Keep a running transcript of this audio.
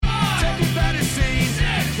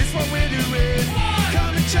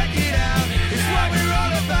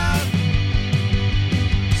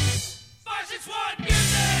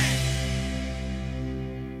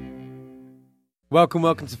Welcome to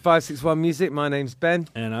 561 Music. My name's Ben.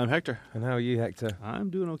 And I'm Hector. And how are you, Hector? I'm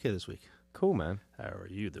doing okay this week. Cool, man. How are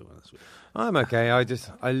you doing this week? I'm okay. I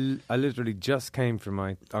literally just came from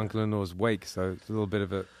my uncle-in-law's wake, so it's a little bit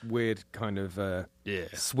of a weird kind of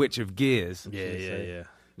switch of gears. Yeah.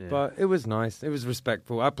 But it was nice. It was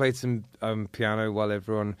respectful. I played some piano while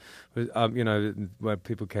everyone was, where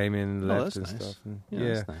people came in and left and nice. stuff. And,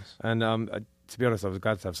 That's nice. And to be honest, I was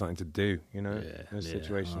glad to have something to do, in those Yeah,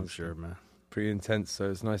 situations. I'm sure, man. Pretty intense,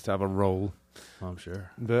 so it's nice to have a role. I'm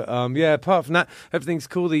sure. But apart from that, everything's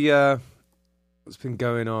cool. What's been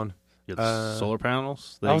going on? You got solar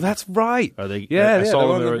panels? That's right. Are they? Yeah, I saw they're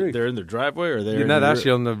on the roof. they're in their driveway, or they're they're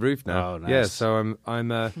actually on the roof now. Oh, nice. Yeah, so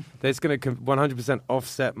I'm it's going to 100%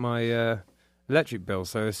 offset my electric bill.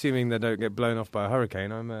 So assuming they don't get blown off by a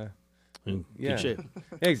hurricane, I'm in yeah. good shape.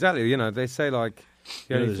 Yeah, exactly. They say like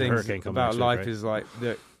the only there's a things hurricane coming about next life week, right? is like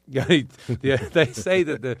they say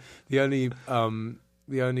that the only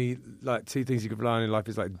like two things you can rely on in life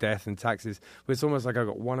is like death and taxes. But it's almost like I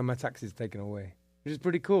got one of my taxes taken away, which is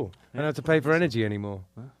pretty cool. I don't have to pay for energy anymore.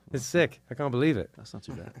 It's sick. I can't believe it. That's not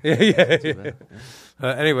too bad. Yeah. Too bad.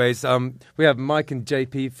 Yeah. Anyways, we have Mike and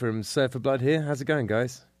JP from Surfer Blood here. How's it going,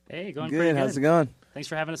 guys? Hey, going Good. pretty good. How's it going? Thanks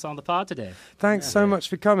for having us on the pod today. Thanks so much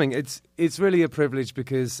for coming. It's really a privilege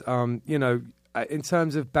because in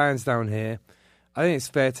terms of bands down here, I think it's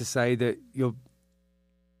fair to say that you're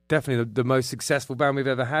definitely the most successful band we've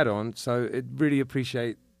ever had on. So I really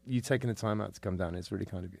appreciate you taking the time out to come down. It's really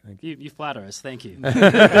kind of you. Thank you. You flatter us. Thank you.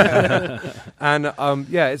 And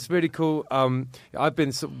it's really cool. I've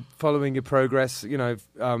been sort of following your progress,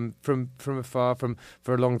 from afar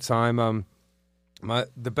for a long time.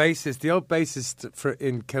 The old bassist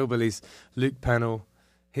in Killbillies, Luke Pennell,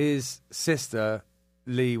 his sister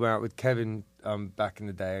Lee went out with Kevin back in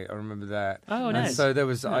the day. I remember that. Oh, and nice. so there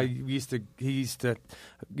was. Yeah. We used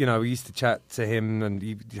to chat to him and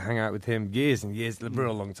you hang out with him years and years, a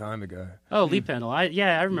real long time ago. Oh, Lee Pendle. I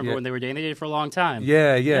remember when they were dating. They dated for a long time.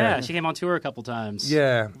 Yeah. Yeah, she came on tour a couple times.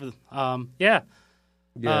 Yeah. Yeah.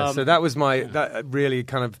 So that was that really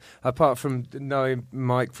kind of, apart from knowing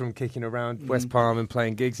Mike from kicking around West Palm and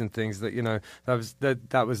playing gigs and things, that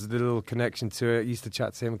that was the little connection to it. I used to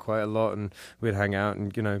chat to him quite a lot, and we'd hang out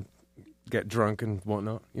and get drunk and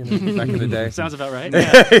whatnot. Back in the day. Sounds about right.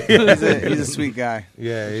 Yeah. He's a sweet guy.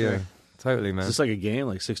 Yeah. Totally, man. Is this like a game,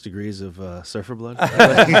 like 6 degrees of Surfer Blood?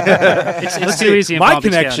 It's too easy. In My Palm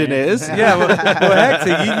Beach connection County. is. Yeah, well,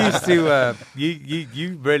 Hector, you used to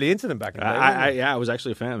you really into them back in the day. I was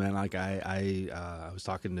actually a fan, man. Like I was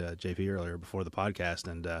talking to JP earlier before the podcast,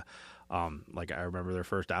 and I remember their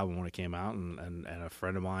first album when it came out, and a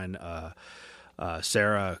friend of mine,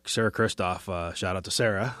 Sarah Kristoff, shout out to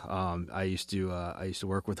Sarah. I used to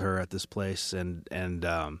work with her at this place, and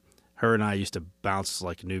her and I used to bounce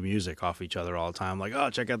like new music off each other all the time. Like, oh,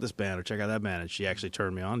 check out this band or check out that band. And she actually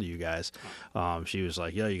turned me on to you guys. She was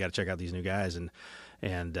like, yo, you got to check out these new guys. And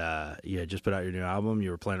just put out your new album. You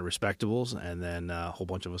were playing at Respectables. And then a whole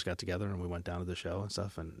bunch of us got together and we went down to the show and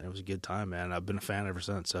stuff. And it was a good time, man. I've been a fan ever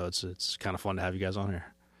since. So it's kind of fun to have you guys on here.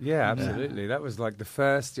 Yeah, absolutely. That was like the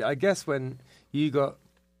first, I guess, when you got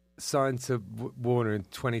signed to Warner in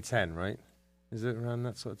 2010, right? Is it around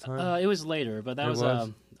that sort of time? It was later, but that was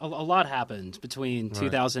a lot happened between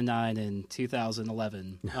 2009 and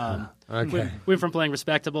 2011. Okay. We went from playing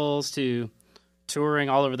Respectables to touring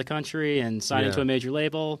all over the country and signing to a major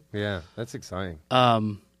label. Yeah, that's exciting.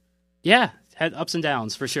 Had ups and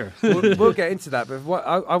downs for sure. We'll get into that, but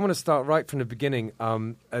I want to start right from the beginning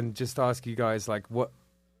and just ask you guys, like, what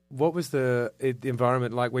was the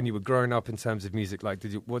environment like when you were growing up in terms of music? Like,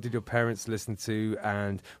 what did your parents listen to,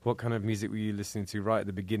 and what kind of music were you listening to right at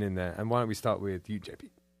the beginning there? And why don't we start with you, JP?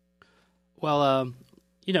 Well,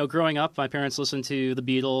 growing up, my parents listened to the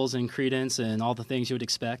Beatles and Creedence and all the things you would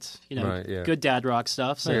expect. Good dad rock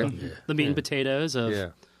stuff. So the meat and potatoes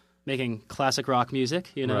of making classic rock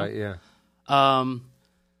music. Right. Yeah.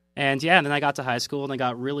 And then I got to high school and I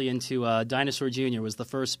got really into Dinosaur Jr. was the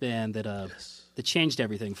first band that changed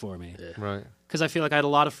everything for me. Yeah. Right. Because I feel like I had a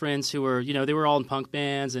lot of friends who were, they were all in punk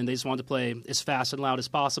bands and they just wanted to play as fast and loud as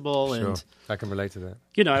possible. Sure. And I can relate to that.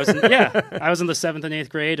 I was in the 7th and 8th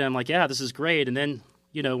grade and I'm like, yeah, this is great. And then,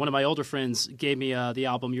 one of my older friends gave me the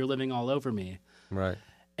album You're Living All Over Me. Right.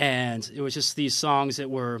 And it was just these songs that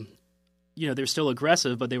were, they were still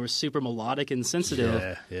aggressive, but they were super melodic and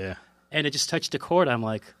sensitive. Yeah. And it just touched a chord. I'm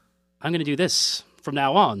like, I'm going to do this from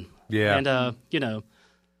now on. Yeah. And,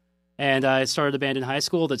 and I started a band in high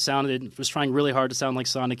school that was trying really hard to sound like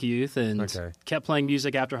Sonic Youth and kept playing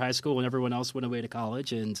music after high school when everyone else went away to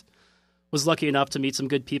college and was lucky enough to meet some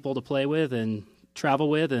good people to play with and travel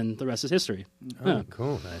with, and the rest is history. Oh,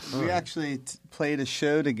 cool. Nice. We actually played a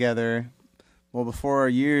show together,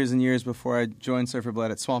 years and years before I joined Surfer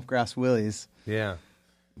Blood at Swampgrass Willie's. Yeah.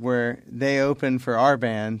 Where they opened for our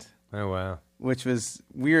band. Oh, wow. We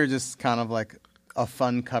were just kind of like a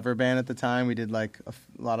fun cover band at the time. We did like a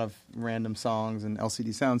lot of random songs and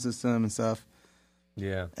LCD Sound System and stuff.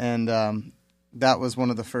 Yeah. And that was one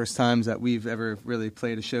of the first times that we've ever really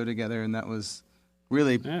played a show together, and that was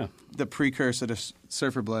really the precursor to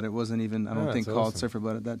Surfer Blood. It wasn't even, I don't think, called Surfer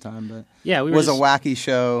Blood at that time, but it was a wacky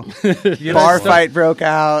show. Bar fight broke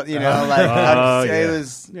out, it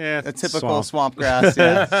was a typical swamp grass.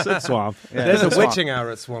 Yeah. Swamp. Yeah, there's a witching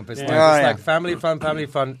hour at Swamp. It's like family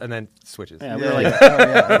fun, and then switches. Yeah, we're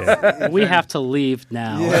like, we have to leave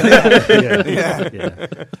now. Yeah.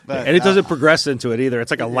 But, and it doesn't progress into it either.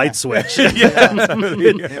 It's like a light switch. And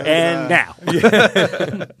now.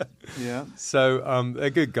 Yeah. So they're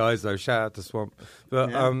good guys though. Shout out to Swamp.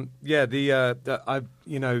 But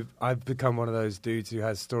I've become one of those dudes who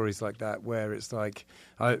has stories like that where it's like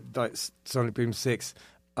Sonic Boom 6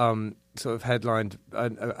 sort of headlined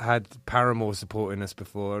had Paramore supporting us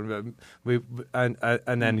before, and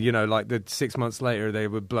then the 6 months later they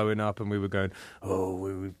were blowing up and we were going,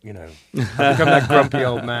 I've become that grumpy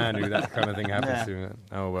old man who that kind of thing happens to.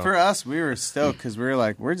 Oh well. For us, we were stoked because we were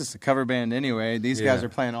like, we're just a cover band anyway. These guys are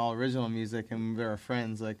playing all original music, and they're our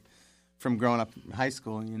friends like from growing up in high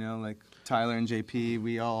school. Like Tyler and JP,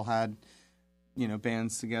 we all had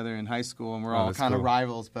bands together in high school, and we're all kind of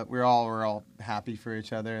rivals, but we're all happy for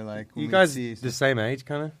each other. Like you guys the same age,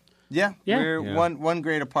 kind of. Yeah. We're one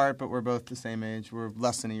grade apart, but we're both the same age. We're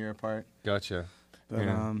less than a year apart. Gotcha. But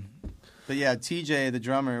TJ, the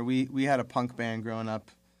drummer, we had a punk band growing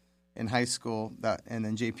up in high school, and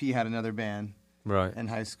then JP had another band in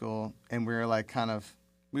high school, and we were like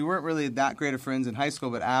we weren't really that great of friends in high school,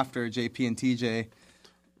 but after JP and TJ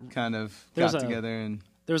kind of got together and.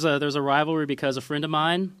 There's a rivalry because a friend of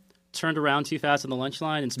mine turned around too fast on the lunch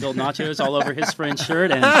line and spilled nachos all over his friend's shirt,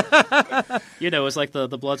 and it was like the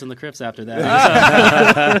Bloods and the Crips after that.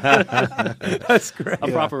 That's great. A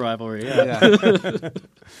proper rivalry.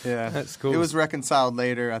 Yeah, that's cool. It was reconciled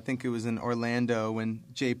later. I think it was in Orlando when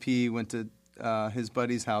JP went to his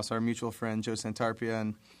buddy's house, our mutual friend Joe Santarpia,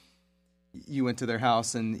 and you went to their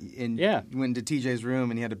house and you went into TJ's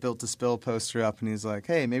room and he had a Built to Spill poster up and he's like,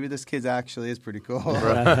 hey, maybe this kid actually is pretty cool.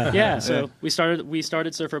 So we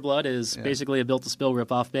started Surfer Blood as basically a Built to Spill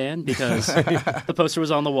ripoff band because the poster was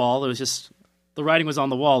on the wall. It was just the writing was on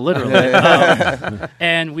the wall, literally.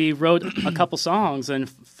 And we wrote a couple songs, and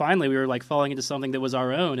finally we were like falling into something that was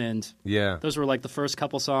our own, and those were like the first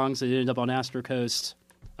couple songs that ended up on Astro Coast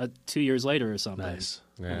 2 years later or something. Nice.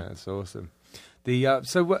 Yeah, that's awesome.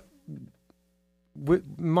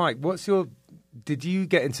 Mike, did you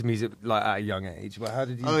get into music like at a young age? How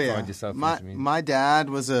did you find yourself into music? My dad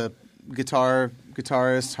was a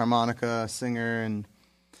guitarist, harmonica singer, and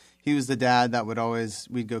he was the dad that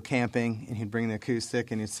we'd go camping and he'd bring the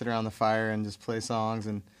acoustic and he'd sit around the fire and just play songs,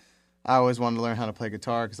 and I always wanted to learn how to play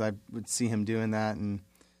guitar because I would see him doing that, and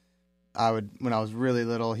when I was really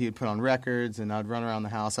little, he would put on records and I'd run around the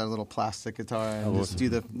house. I had a little plastic guitar and just do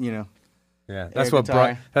the, Yeah, that's what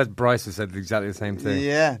Bryce has said, exactly the same thing.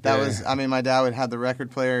 Yeah, that was. I mean, my dad would have the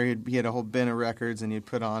record player. He had a whole bin of records, and he'd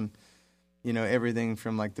put on, everything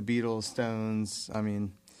from like the Beatles, Stones. I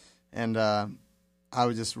mean, and I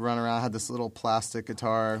would just run around. I had this little plastic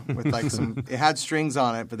guitar with like it had strings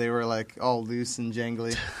on it, but they were like all loose and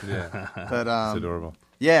jangly. Yeah, but it's adorable.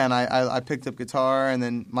 Yeah, and I picked up guitar, and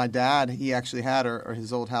then my dad, he actually had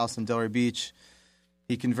his old house in Delray Beach.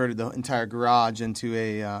 He converted the entire garage into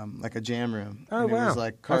a jam room. Oh, and wow. It was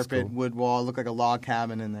like carpet, cool. wood wall. It looked like a log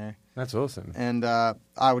cabin in there. That's awesome. And I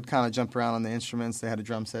would kind of jump around on the instruments. They had a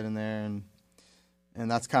drum set in there,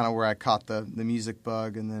 and that's kind of where I caught the music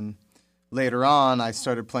bug. And then later on, I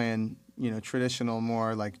started playing, traditional,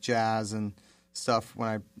 more like jazz and stuff when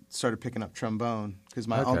I started picking up trombone because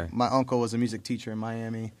my uncle was a music teacher in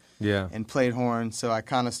Miami. Yeah. And played horn, so I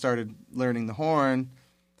kind of started learning the horn.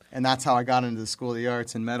 And that's how I got into the School of the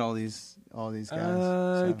Arts and met all these guys.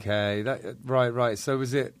 Okay, right. So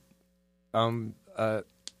was it, like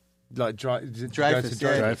Dreyfus?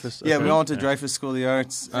 Dreyfus. Yeah, we all went to Dreyfus School of the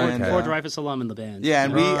Arts. And four Dreyfus alum in the band. Yeah,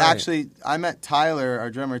 and I met Tyler, our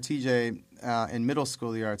drummer TJ, in middle School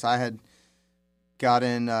of the Arts. I had got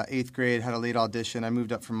in 8th grade, had a late audition. I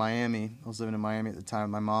moved up from Miami. I was living in Miami at the time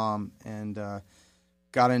with my mom, and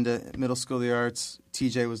got into middle School of the Arts.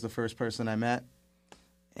 TJ was the first person I met.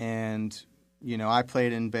 And, I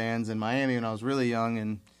played in bands in Miami when I was really young,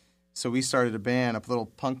 and so we started a little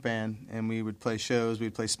punk band, and we would play shows.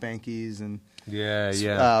 We'd play Spankies and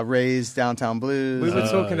Ray's Downtown Blues. We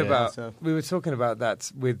were talking about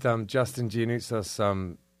that with Justin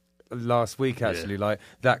Giannoutzos last week, actually, like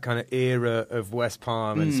that kind of era of West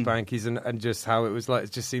Palm and Spanky's and just how it was like.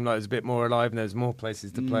 It just seemed like it was a bit more alive and there was more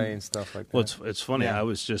places to play and stuff like that. Well, it's funny. I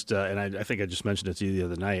was just and I think I just mentioned it to you the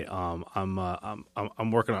other night. I'm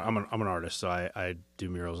working on. I'm an artist, so I do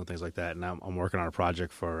murals and things like that, and I'm working on a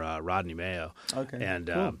project for Rodney Mayo. Okay, and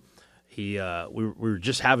cool. We were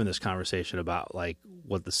just having this conversation about like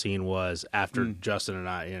what the scene was after Justin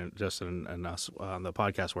and us on the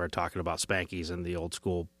podcast were talking about Spanky's and the old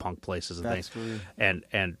school punk places and things. Really...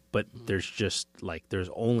 But there's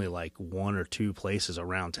only like one or two places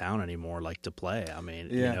around town anymore like to play. I mean,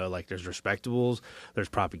 like there's Respectables, there's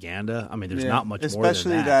Propaganda. I mean, there's not much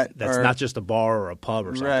especially more than that. That's not just a bar or a pub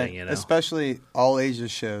or something. Right. You know, especially all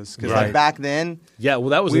ages shows because like back then, well,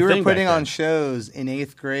 that was we the were thing putting back on shows in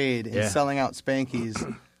 8th grade and selling out Spanky's,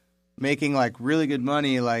 making like really good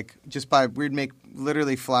money. Like we'd make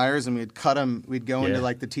literally flyers and we'd cut them. We'd go into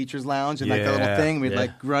like the teacher's lounge and like the little thing. We'd like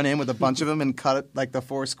run in with a bunch of them and cut like the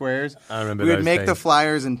 4 squares. I remember. We would make the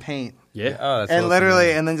flyers in paint. Yeah, that's and awesome,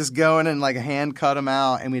 literally, and then just go in and like hand cut them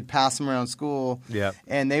out, and we'd pass them around school. Yeah,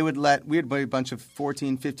 and we had a bunch of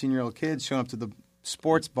 14, 15-year-old kids showing up to the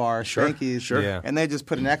sports bar, Spanky's, and they just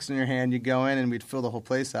put an X in your hand. You'd go in and we'd fill the whole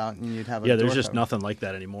place out, and you'd have there's just nothing like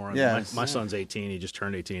that anymore. My son's 18; he just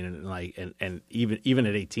turned 18, and even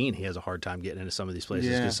at 18, he has a hard time getting into some of these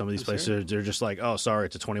places because some of these places they're just like, oh, sorry,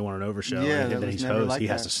 it's a 21 and over show, and then he's hosed. He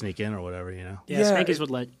has to sneak in or whatever, you know. Spanky's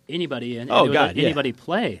would let anybody in. Anybody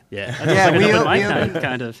play. We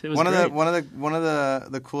kind of. It was one of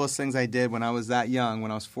the coolest things I did when I was that young,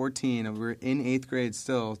 when I was 14. We were in 8th grade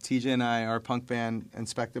still. TJ and I, our punk band.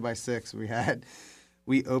 Inspected by 6,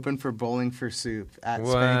 we opened for Bowling for Soup at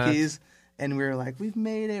Spanky's, and we were like, we've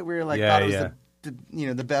made it. We were like, thought it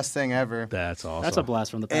was the best thing ever. That's awesome. That's a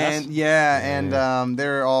blast from the past. And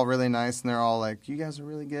they're all really nice, and they're all like, you guys are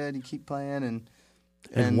really good. You keep playing,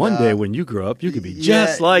 and one day when you grow up, you could be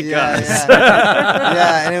just like us.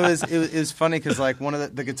 And it was funny because like one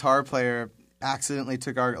of the guitar player accidentally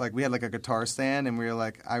took our we had like a guitar stand, and we were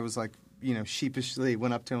like, I was like, sheepishly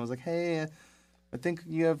went up to him, and was like, hey. I think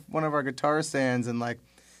you have one of our guitar stands, and like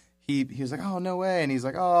he was like, oh, no way, and he's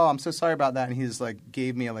like, oh, I'm so sorry about that, and he just like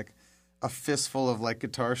gave me a fistful of like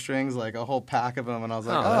guitar strings, like a whole pack of them, and I was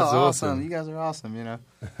like, oh, that's awesome, you guys are awesome,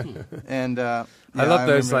 and I love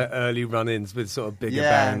those like early run-ins with sort of bigger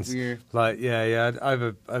bands. Like I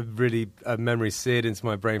have a memory seared into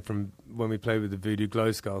my brain from when we played with the Voodoo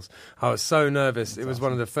Glow Skulls. I was so nervous. It was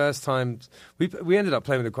one of the first times we ended up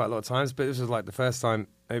playing with them quite a lot of times, but this was like the first time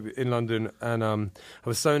in London, and I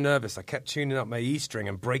was so nervous. I kept tuning up my E string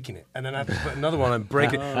and breaking it, and then I had to put another one and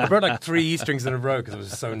break it. I broke like 3 E strings in a row because I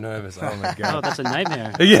was so nervous. Oh my god! Oh, that's a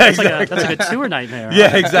nightmare. Yeah, exactly. That's like a tour nightmare.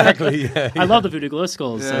 Yeah, exactly. Yeah, I love the Voodoo Glow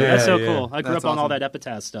Skulls. That's so cool. I grew up on all that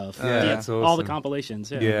Epitaph stuff. That's awesome. All the compilations.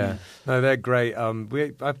 Yeah, no, they're great.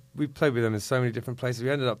 We played with them in so many different places. We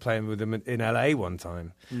ended up playing with them in LA one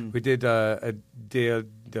time. We did a Dia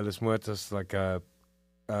de los Muertos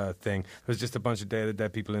thing. There was just a bunch of Day of the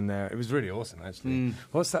Dead people in there. It was really awesome, actually.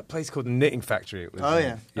 What's that place called? The Knitting Factory. It was,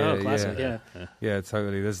 classic. Yeah,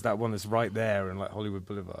 totally. There's that one that's right there in like Hollywood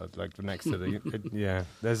Boulevard, like next to the.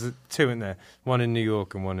 There's 2 in there. One in New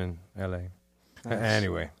York and one in LA.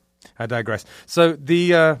 Anyway, I digress. So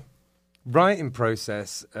the writing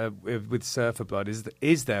process with Surfer Blood,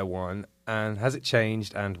 is there one, and has it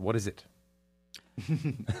changed, and what is it?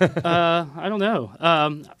 I don't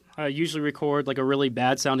know. I usually record like a really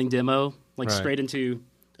bad sounding demo, straight into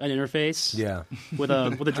an interface. Yeah. With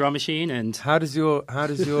a drum machine. And how does your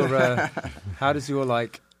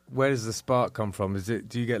like, where does the spark come from?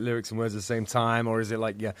 Do you get lyrics and words at the same time, or is it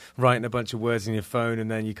like writing a bunch of words in your phone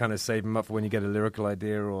and then you kind of save them up for when you get a lyrical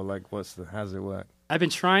idea, or like how does it work? I've been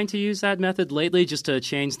trying to use that method lately just to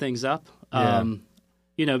change things up.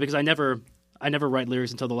 Because I never write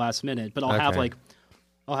lyrics until the last minute, but I'll have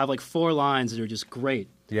like 4 lines that are just great.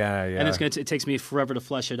 Yeah. And it takes me forever to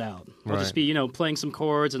flesh it out. I'll just be, playing some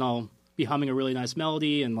chords, and I'll be humming a really nice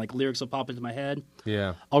melody, and like lyrics will pop into my head.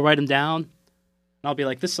 Yeah. I'll write them down, and I'll be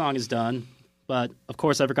like, this song is done, but of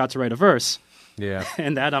course I forgot to write a verse. Yeah.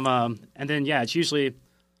 And that and then it's usually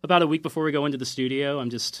about a week before we go into the studio. I'm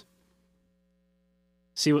just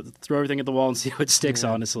throw everything at the wall and see what sticks.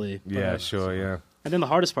 Honestly. Yeah. Sure. Yeah. And then the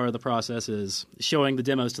hardest part of the process is showing the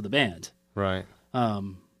demos to the band. Right.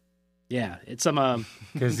 It's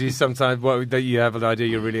because you sometimes you have an idea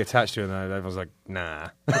you're really attached to, and everyone's like, nah.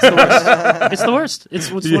 It's the worst.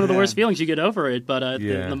 It's one of the worst feelings. You get over it, but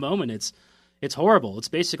in the moment, it's It's horrible. It's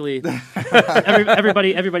basically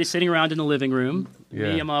everybody sitting around in the living room.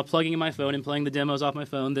 Me, I'm plugging in my phone and playing the demos off my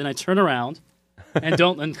phone. Then I turn around and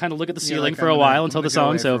kind of look at the ceiling for a while until the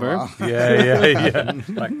song's over. Yeah.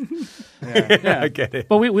 I get it.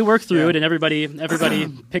 But we work through it, and everybody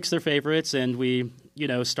picks their favorites, and we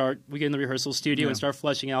get in the rehearsal studio and start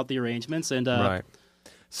fleshing out the arrangements. And right.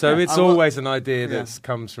 So it's always an idea that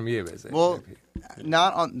comes from you, is it? Well,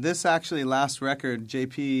 not on this actually last record.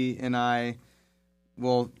 JP and I,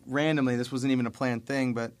 randomly, this wasn't even a planned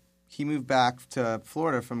thing, but he moved back to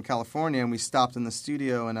Florida from California, and we stopped in the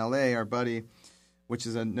studio in L.A. Our buddy, which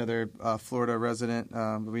is another Florida resident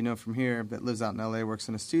that we know from here that lives out in L.A., works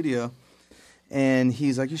in a studio, and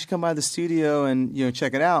he's like, "You should come by the studio and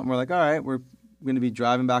check it out." And we're like, "All right, we're going to be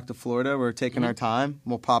driving back to Florida. We're taking our time.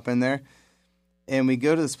 We'll pop in there." And we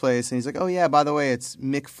go to this place, and he's like, "Oh, yeah, by the way, it's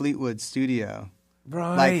Mick Fleetwood's studio."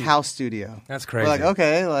 Right. Like, house studio. That's crazy. We're like,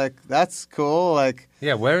 okay, like, that's cool. Like,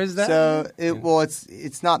 yeah, where is that? So,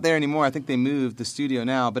 it's not there anymore. I think they moved the studio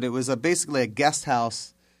now. But it was basically a guest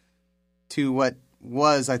house to what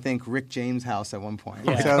was, I think, Rick James' house at one point.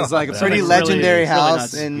 Yeah. So it was like a pretty legendary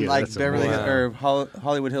house in like Beverly or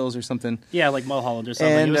Hollywood Hills or something. Yeah, like Mulholland or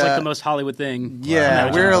something. And, it was like the most Hollywood thing.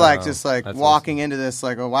 Yeah, we were like just like that's walking into this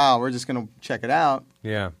like, oh wow, we're just gonna check it out.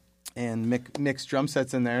 Yeah. And Mick's drum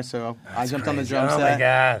set's in there, so I jumped on the drum set. Oh my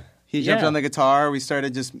god. He jumped on the guitar. We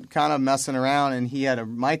started just kind of messing around, and he had a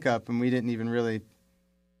mic up, and we didn't even really,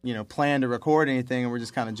 plan to record anything, and we're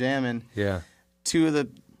just kind of jamming. Yeah. Two of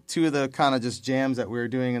the kind of just jams that we were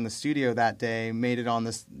doing in the studio that day made it on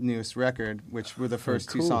this newest record, which were the first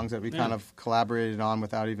two songs that we kind of collaborated on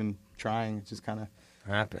without even trying. It just kind of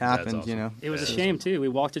happened, awesome. It was a shame, too. We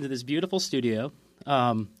walked into this beautiful studio,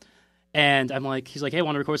 and I'm like, he's like, "Hey,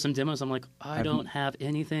 want to record some demos?" I'm like, I don't have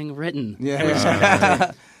anything written.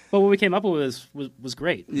 Yeah. But what we came up with was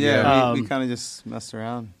great. Yeah, we kind of just messed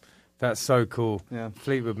around. That's so cool. Yeah.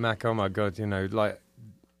 Fleetwood Mac, oh my god,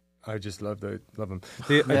 I just love him.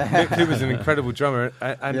 Mick was an incredible drummer,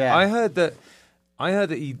 and I heard that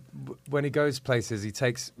he, when he goes places, he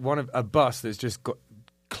takes a bus that's just got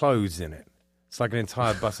clothes in it. It's like an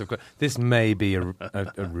entire bus of clothes. This may be a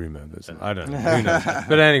rumor. I don't know. Who knows?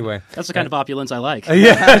 But anyway. That's the kind of opulence I like.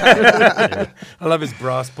 Yeah. I love his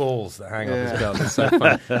brass balls that hang off his belt. It's so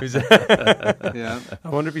fun. Yeah. I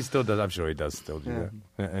wonder if he still does. I'm sure he does still do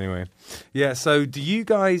that. Anyway. Yeah, so do you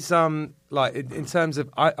guys, like, in terms of,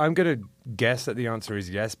 I'm going to guess that the answer is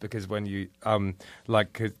yes, because when you,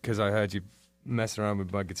 because I heard you mess around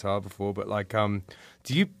with my guitar before, but like,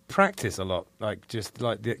 do you practice a lot? Like, just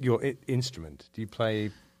like your instrument? Do you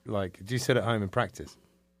play, do you sit at home and practice?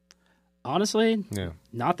 Honestly,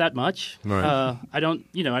 not that much. Right. I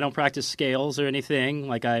don't practice scales or anything.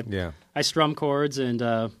 Like I strum chords and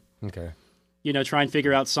try and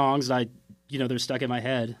figure out songs that they're stuck in my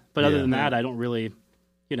head. But other than that, I don't really,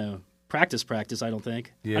 practice. I don't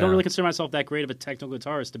think. I don't really consider myself that great of a technical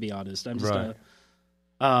guitarist, to be honest. I'm just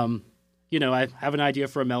I have an idea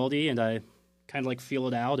for a melody and I kind of like feel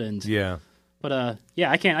it out and But I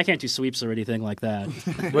can't do sweeps or anything like that.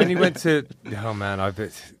 When you went to, oh man, I've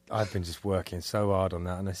been just working so hard on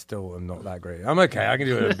that, and I still am not that great. I'm okay, I can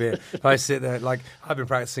do it a bit. I sit there, like I've been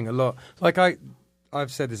practicing a lot. Like I've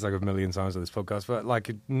said this like a million times on this podcast, but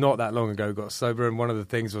like not that long ago, got sober, and one of the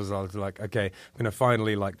things was I was like, okay, I'm gonna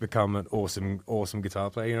finally like become an awesome guitar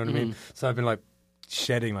player. You know what I mean? So I've been like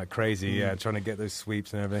shedding like crazy, trying to get those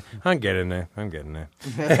sweeps and everything. I'm getting there.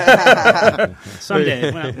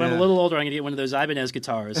 Someday, when I'm a little older, I'm going to get one of those Ibanez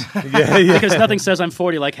guitars. Because nothing says I'm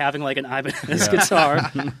 40 like having like an Ibanez guitar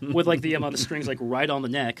with like the strings like right on the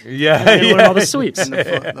neck. And all the sweeps. And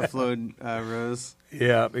the flowed rose.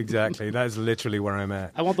 Yeah, exactly. That is literally where I'm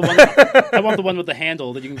at. I want the one with the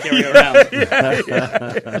handle that you can carry around.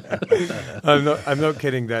 I'm not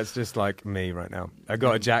kidding. That's just like me right now. I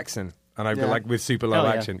got a Jackson. And I go like with super low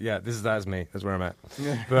action. Yeah, that's me. That's where I'm at.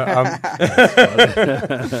 But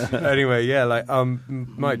anyway, like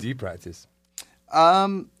Mike, do you practice?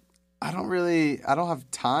 I don't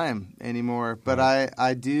have time anymore, but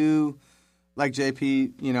I do, like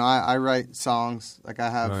JP, I write songs. Like I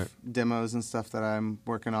have demos and stuff that I'm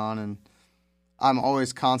working on, and I'm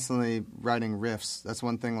always constantly writing riffs. That's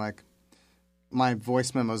one thing, like my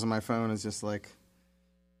voice memos on my phone is just like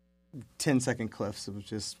 10-second clips of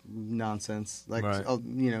just nonsense. Like,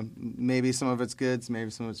 maybe some of it's good, maybe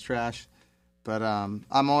some of it's trash. But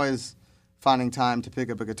I'm always finding time to pick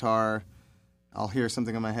up a guitar. I'll hear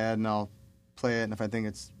something in my head and I'll play it. And if I think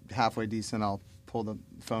it's halfway decent, I'll pull the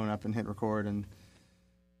phone up and hit record.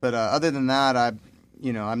 But other than that, I'm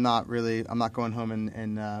not going home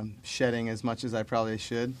and shedding as much as I probably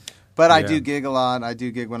should. But I do gig a lot. I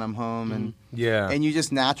do gig when I'm home, and and you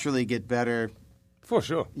just naturally get better. For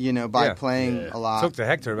sure. By playing a lot. Talk to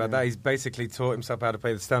Hector about that. He's basically taught himself how to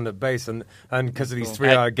play the stand-up bass, and because of these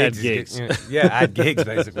 3-hour gigs. Add gigs,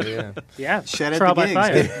 basically, Yeah, shed at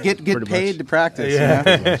the gigs. Get paid to practice.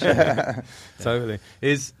 Yeah. Totally.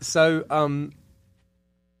 Is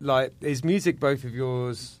music both of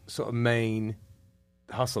yours sort of main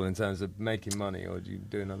hustle in terms of making money, or do you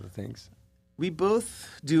doing other things? We both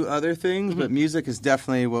do other things, but music is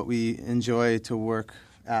definitely what we enjoy to work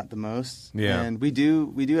at the most. Yeah. And we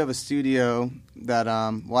do have a studio that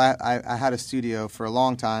I had a studio for a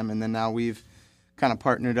long time, and then now we've kind of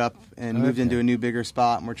partnered up and moved into a new bigger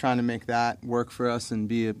spot, and we're trying to make that work for us and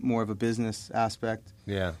be more of a business aspect.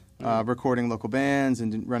 Yeah. Recording local bands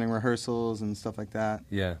and running rehearsals and stuff like that.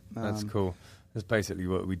 Yeah, that's cool. That's basically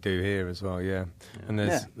what we do here as well, And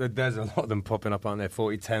there's a lot of them popping up, aren't there?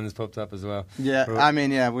 4010's popped up as well. Yeah, we're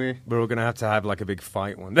all going to have like a big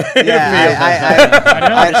fight one day. Yeah, I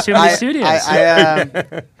know. There's too many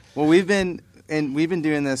studios. Well, we've been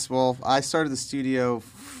doing this. Well, I started the studio,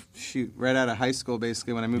 right out of high school,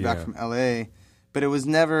 basically when I moved back from LA. But it was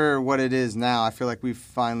never what it is now. I feel like we've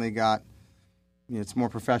finally got, it's more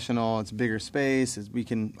professional. It's a bigger space. We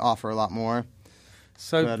can offer a lot more.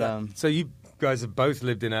 So, so you guys have both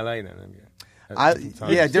lived in LA then, haven't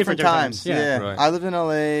you? Different times. Yeah. Right. I lived in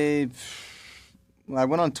LA. I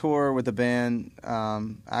went on tour with the band.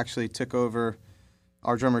 Actually took over.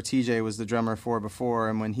 Our drummer TJ was the drummer before,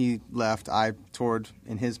 and when he left, I toured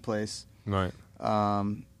in his place. Right.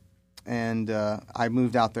 And I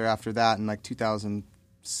moved out there after that in like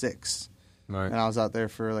 2006. Right. And I was out there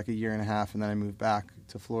for like a year and a half, and then I moved back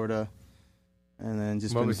to Florida. And then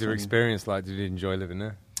just. What was your experience like? Did you enjoy living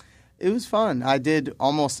there? It was fun. I did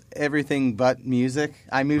almost everything but music.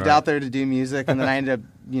 I moved out there to do music, and then I ended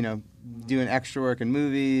up, doing extra work in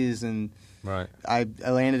movies, and I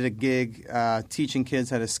landed a gig teaching kids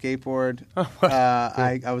how to skateboard.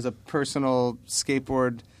 I was a personal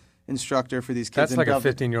skateboard instructor for these kids. That's like a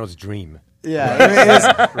 15-year-old's dream.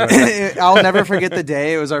 Yeah, I'll never forget the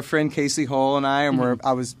day. It was our friend Casey Hull and I, and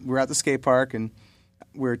we're at the skate park, and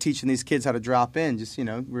we're teaching these kids how to drop in. Just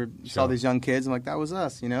saw these young kids, and like that was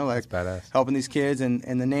us, like that's badass. Helping these kids. And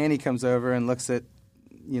the nanny comes over and looks at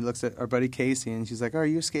our buddy Casey, and she's like, "Oh, are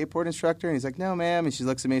you a skateboard instructor?" And he's like, "No, ma'am." And she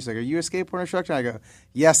looks at me, and she's like, "Are you a skateboard instructor?" And I go,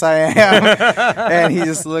 "Yes, I am." And he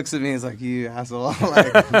just looks at me, and he's like, "You asshole!"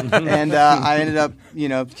 And I ended up,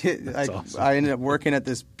 awesome. I ended up working at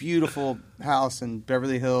this beautiful house in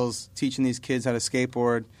Beverly Hills, teaching these kids how to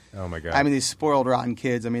skateboard. Oh my God! I mean, these spoiled, rotten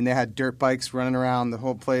kids. I mean, they had dirt bikes running around the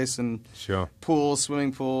whole place, and pools,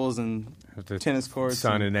 swimming pools, and tennis courts.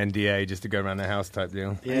 Sign an NDA just to go around the house type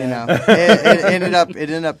deal. Yeah, it ended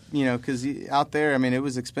up, because out there, I mean, it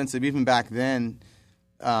was expensive. Even back then,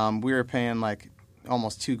 we were paying like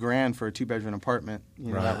almost $2,000 for a 2-bedroom apartment.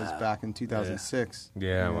 That was back in 2006.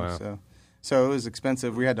 Yeah, wow. So it was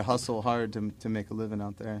expensive. We had to hustle hard to make a living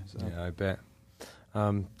out there. So. Yeah, I bet.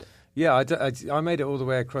 I made it all the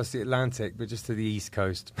way across the Atlantic, but just to the East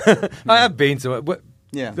Coast. I have been to it.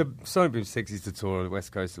 It's only been 60s to tour the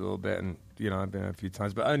West Coast a little bit, and I've been there a few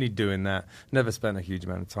times, but only doing that. Never spent a huge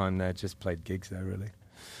amount of time there. Just played gigs there, really.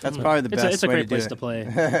 That's probably the best. It's a great place to play,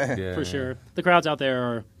 for sure. The crowds out there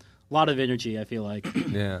are a lot of energy. I feel like.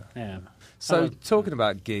 Yeah. So talking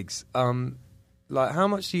about gigs, how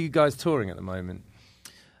much are you guys touring at the moment?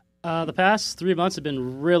 The past 3 months have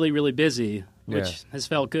been really, really busy, which has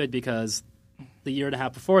felt good because the year and a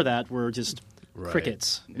half before that were just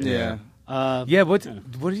crickets. Yeah. What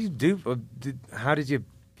did you do? How did you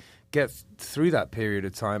get through that period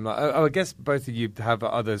of time? I guess both of you have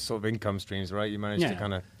other sort of income streams, right? You managed to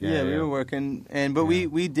kind of... we were working. But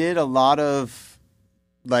we did a lot of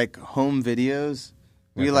like home videos.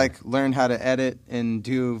 We learned how to edit and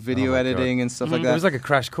do video editing and stuff like that. It was like a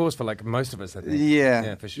crash course for like most of us, I think.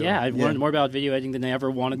 Yeah, for sure. Yeah, I learned more about video editing than I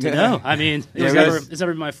ever wanted to know. I mean, it's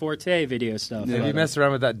never my forte, video stuff. Have you messed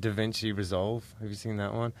around with that DaVinci Resolve? Have you seen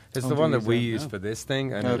that one? It's the one that we use for this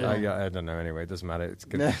thing. And I don't know. Anyway, it doesn't matter. It's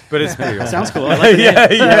good, but it's pretty. Sounds cool. I like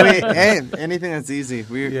it. Anything that's easy.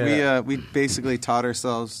 We basically taught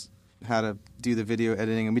ourselves how to do the video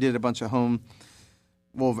editing, and we did a bunch of home.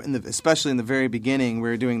 Well, especially in the very beginning, we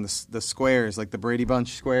were doing the squares, like the Brady Bunch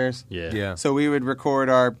squares. Yeah. So we would record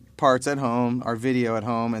our parts at home, our video at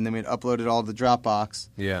home, and then we'd upload it all to Dropbox.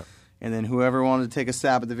 Yeah. And then whoever wanted to take a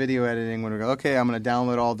stab at the video editing would go, okay, I'm going to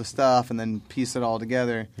download all the stuff and then piece it all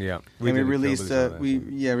together. Yeah. We released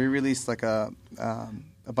like a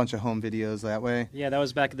a bunch of home videos that way. Yeah, that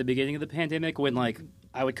was back at the beginning of the pandemic when like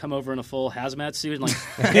I would come over in a full hazmat suit and like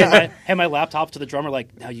hand my laptop to the drummer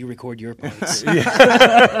like, now you record your parts.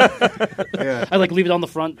 Yeah. I like leave it on the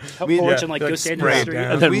front porch and like go stand in the street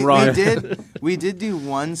and then run. We did do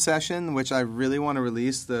one session which I really want to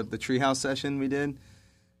release, the treehouse session we did.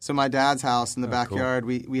 So my dad's house in the backyard,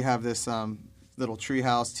 cool. we have this little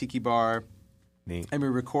treehouse tiki bar. Neat. And we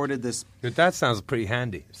recorded this. Your dad sounds pretty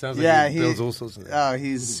handy. Sounds like he builds all sorts of things. Oh,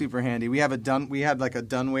 he's super handy. We had like a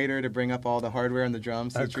dun waiter to bring up all the hardware and the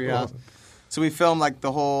drums to the treehouse. Cool. So we filmed like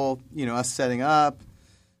the whole, us setting up,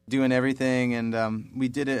 doing everything, and we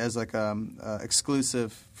did it as like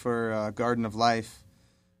exclusive for Garden of Life.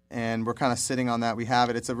 And we're kind of sitting on that. We have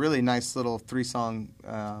it. It's a really nice little 3-song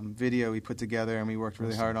video we put together, and we worked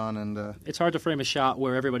really hard on. And it's hard to frame a shot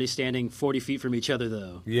where everybody's standing 40 feet from each other,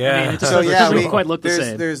 though. Yeah. I mean, it doesn't quite look the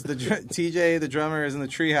same. There's TJ, the drummer, is in the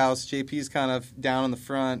treehouse. JP's kind of down in the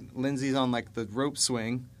front. Lindsay's on like the rope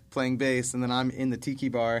swing playing bass, and then I'm in the tiki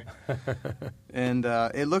bar. And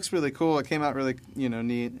it looks really cool. It came out really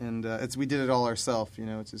neat, and we did it all ourselves.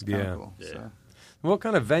 Which is kind of cool. Yeah. So. What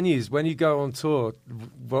kind of venues, when you go on tour,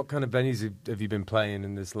 what kind of venues have you been playing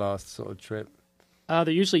in this last sort of trip?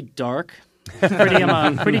 They're usually dark,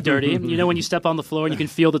 pretty dirty. When you step on the floor and you can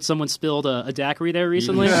feel that someone spilled a daiquiri there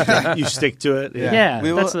recently? You stick to it. Yeah,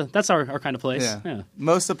 that's our kind of place. Yeah.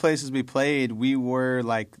 Most of the places we played, we were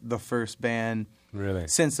like the first band really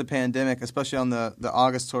since the pandemic, especially on the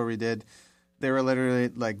August tour we did. They were literally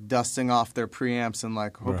like dusting off their preamps and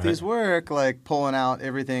like, hope these work, like pulling out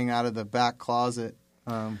everything out of the back closet.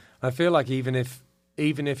 I feel like even if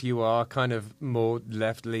you are kind of more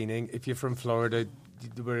left leaning, if you're from Florida,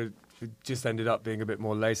 where it just ended up being a bit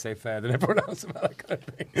more laissez-faire than everyone else about that kind of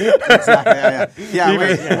thing. Exactly.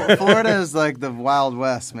 Yeah. Florida is like the Wild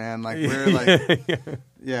West, man. Like we're like,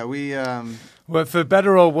 we. Well, for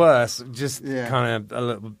better or worse, just kind of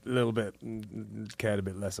a little bit cared a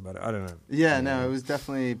bit less about it. I don't know. Yeah, no, it was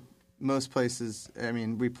definitely most places. I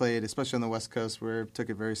mean, we played, especially on the West Coast, where it took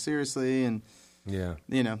it very seriously, and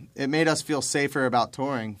it made us feel safer about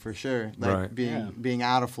touring for sure. Like being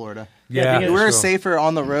out of Florida. Yeah, we're safer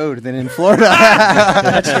on the road than in Florida.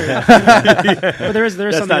 That's true. But there's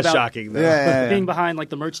something not about shocking, though. Being behind like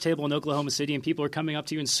the merch table in Oklahoma City, and people are coming up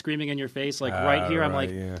to you and screaming in your face, like right here. I'm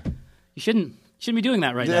like, you shouldn't be doing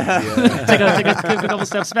that right now. Take a couple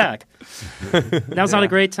steps back. Now's not a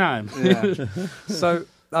great time. Yeah. So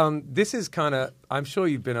this is kind of, I'm sure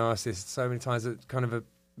you've been asked this so many times, it kind of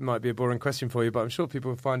might be a boring question for you, but I'm sure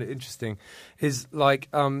people will find it interesting, is like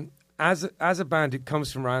as a band who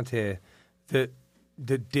comes from around here that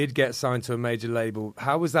did get signed to a major label,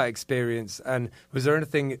 how was that experience? And was there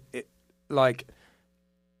anything like...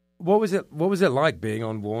 What was it like being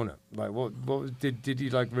on Warner? Like, what did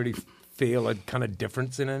you like really feel a kind of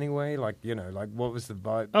difference in any way? Like, like what was the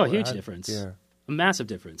vibe? Oh, huge difference. Yeah, a massive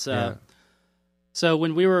difference. So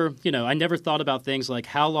when we were, I never thought about things like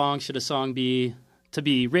how long should a song be to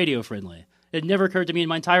be radio friendly. It never occurred to me in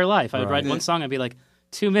my entire life. I would write one song, I'd be like,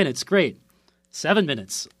 2 minutes, great. 7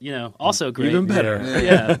 minutes, also great. Even better.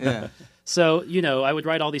 Yeah. So I would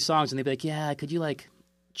write all these songs, and they'd be like, yeah, could you like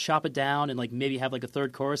chop it down and like maybe have like a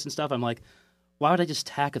third chorus and stuff? I'm like, why would I just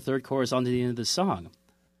tack a third chorus onto the end of this song?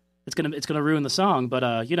 It's gonna ruin the song.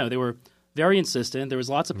 But they were very insistent. There was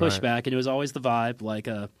lots of pushback, and it was always the vibe like,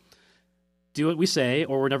 do what we say,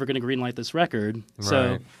 or we're never going to greenlight this record.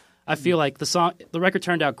 So I feel like the record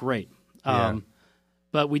turned out great.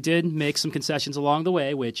 But we did make some concessions along the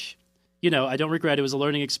way, which I don't regret. It was a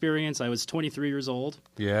learning experience. I was 23 years old.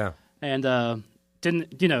 Yeah, and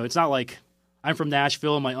it's not like I'm from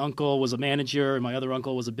Nashville, and my uncle was a manager, and my other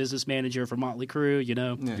uncle was a business manager for Motley Crue,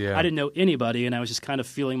 I didn't know anybody, and I was just kind of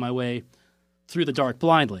feeling my way through the dark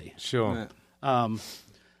blindly. Sure. But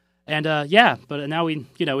now we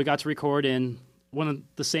got to record in one of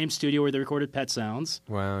the same studio where they recorded Pet Sounds.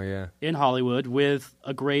 Wow, yeah. In Hollywood with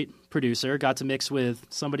a great producer. Got to mix with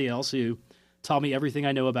somebody else who taught me everything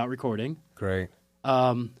I know about recording. Great.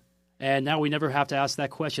 And now we never have to ask that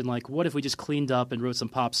question, like, what if we just cleaned up and wrote some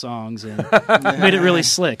pop songs and made it really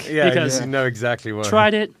slick? Yeah, because you know exactly what.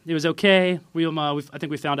 Tried it. It was okay. I think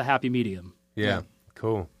we found a happy medium. Yeah,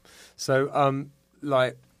 cool. So,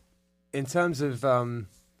 in terms of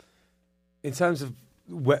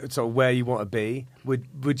where you want to be,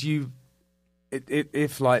 would you,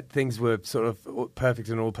 if like things were sort of perfect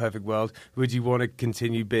in all perfect world, would you want to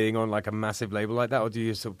continue being on like a massive label like that, or do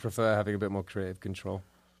you sort of prefer having a bit more creative control?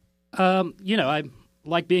 I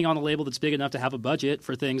like being on a label that's big enough to have a budget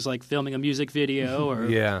for things like filming a music video or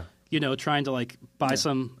trying to like buy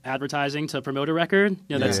some advertising to promote a record.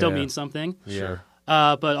 That still means something. Yeah.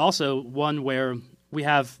 But also one where we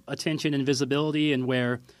have attention and visibility, and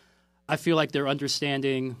where I feel like they're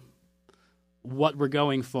understanding what we're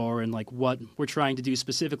going for and like what we're trying to do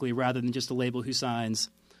specifically, rather than just a label who signs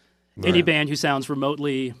any band who sounds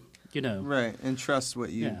remotely, right, and trust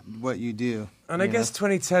what you do. And I guess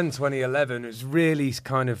 2010, 2011 is really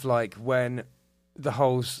kind of like when the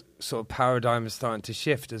whole sort of paradigm is starting to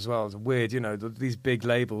shift as well. It's weird, these big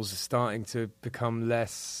labels are starting to become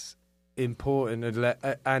less important,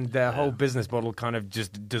 and their whole business model kind of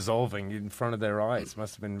just dissolving in front of their eyes.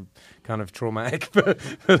 Must have been kind of traumatic for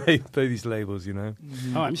these labels, Oh,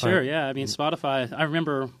 I'm sure, yeah. I mean, Spotify, I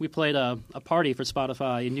remember we played a party for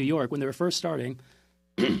Spotify in New York when they were first starting,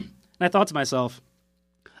 and I thought to myself,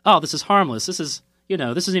 oh, this is harmless. This is,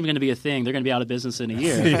 this isn't even going to be a thing. They're going to be out of business in a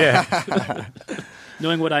year. Yeah.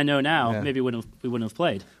 Knowing what I know now, maybe we wouldn't have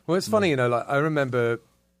played. Well, it's funny, like I remember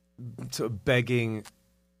sort of begging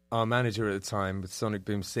our manager at the time with Sonic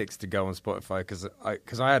Boom 6 to go on Spotify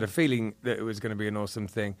because I had a feeling that it was going to be an awesome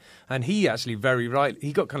thing. And he actually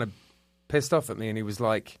he got kind of pissed off at me, and he was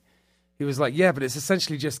like, yeah, but it's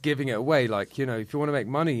essentially just giving it away. Like, if you want to make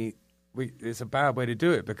money, it's a bad way to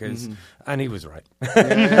do it because, and he was right.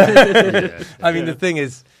 I mean, the thing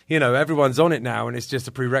is, everyone's on it now and it's just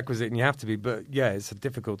a prerequisite and you have to be, but yeah, it's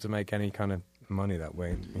difficult to make any kind of money that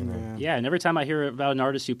way. Yeah, and every time I hear about an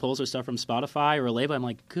artist who pulls their stuff from Spotify or a label, I'm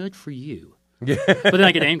like, good for you. Yeah. But then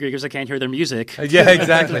I get angry because I can't hear their music. Yeah,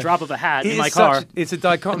 exactly. The drop of a hat in my car. It's a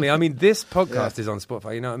dichotomy. I mean, this podcast is on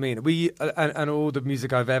Spotify, you know what I mean? And all the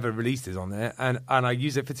music I've ever released is on there, and I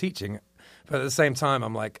use it for teaching. But at the same time,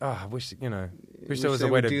 I'm like, I wish there was a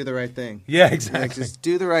way to do the right thing. Yeah, exactly. Like, just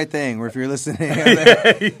do the right thing. Or if you're listening,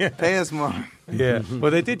 pay us more. Yeah.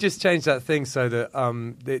 Well, they did just change that thing so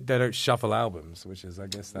that they don't shuffle albums, which is, I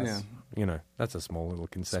guess, that's that's a small little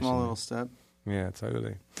concession. Small little step. Yeah,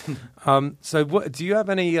 totally. So, what do you have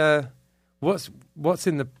any? What's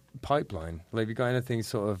in the pipeline? Like, have you got anything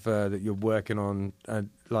sort of that you're working on?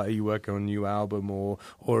 Like, are you working on a new album, or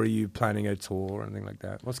are you planning a tour or anything like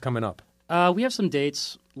that? What's coming up? We have some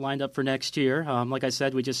dates lined up for next year. Like I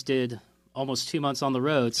said, we just did almost 2 months on the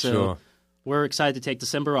road, so we're excited to take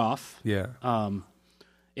December off. Yeah.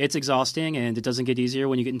 It's exhausting, and it doesn't get easier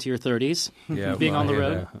when you get into your 30s. Yeah, being on the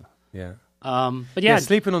road. That. Yeah. But yeah,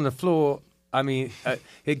 sleeping on the floor. I mean,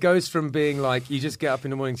 it goes from being like you just get up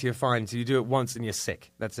in the morning, so you're fine, so you do it once and you're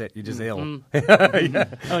sick. That's it. You're just ill. Yeah.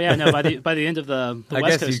 Oh yeah, no. By the end of the I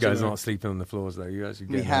West guess Coast you guys tour, are not sleeping on the floors though. You actually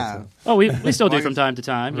we have. Oh, we still do from time to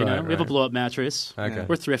time. You know, Right. we have a blow up mattress. Okay.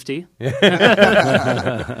 We're thrifty.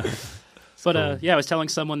 Yeah. But I was telling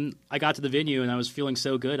someone I got to the venue and I was feeling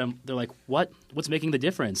so good. They're like, "What's making the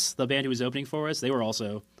difference?" The band who was opening for us, they were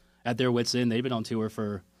also at their wits' end. They'd been on tour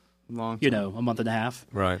for long time. a month and a half.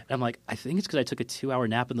 Right. And I'm like, I think it's because I took a 2-hour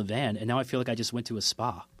nap in the van, and now I feel like I just went to a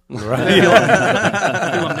spa. Right.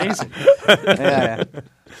 I feel amazing. Yeah.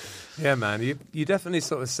 Yeah, man. You definitely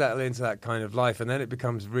sort of settle into that kind of life, and then it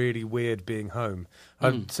becomes really weird being home.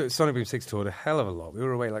 So Sonic Boom 6 toured a hell of a lot. We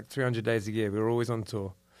were away like 300 days a year. We were always on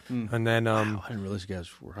tour. And then, wow, I didn't realize you guys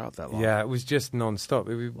were out that long. Yeah, it was just non-stop.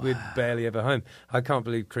 We'd barely ever home. I can't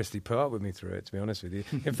believe Christy put up with me through it, to be honest with you.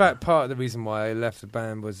 In fact, part of the reason why I left the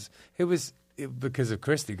band was because of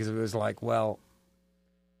Christy, because it was like, well,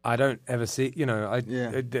 I don't ever see, am I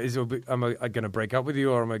going to break up with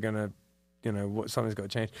you, or am I going to, something's got to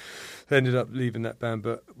change. I ended up leaving that band,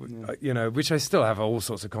 but, which I still have all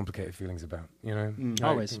sorts of complicated feelings about,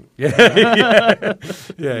 Always. Yeah,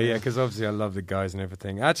 because obviously I love the guys and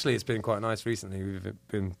everything. Actually, it's been quite nice recently. We've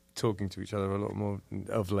been talking to each other a lot more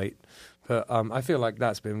of late. But I feel like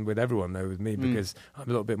that's been with everyone, though, with me, because I'm a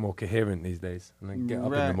little bit more coherent these days. And I get up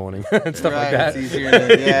in the morning and stuff like that. It's easier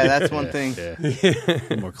that's one thing.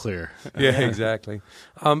 Yeah. More clear. Yeah, exactly.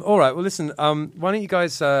 All right, well, listen, why don't you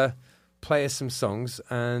guys play us some songs,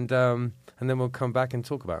 and then we'll come back and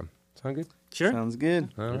talk about them. Sound good? Sure. Sounds good.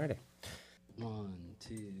 All righty. 1,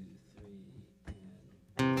 2,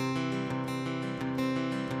 3,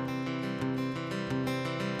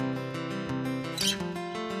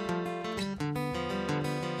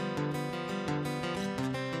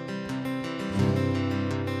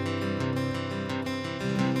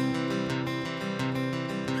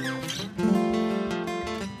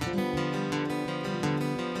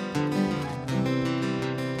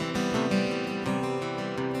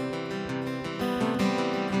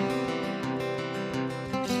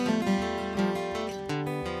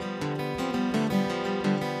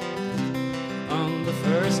 On the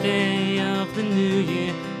first day of the new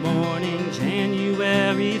year, morning,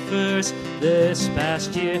 January 1st. This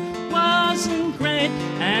past year wasn't great,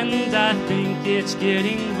 and I think it's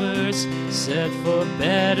getting worse. Set for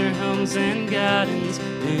better homes and gardens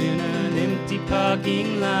in an empty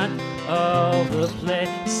parking lot. All the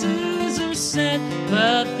places are set,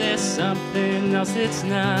 but there's something else that's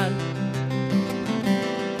not.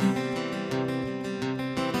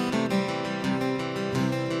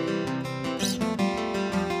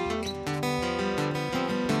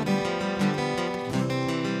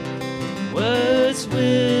 Words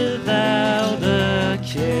without a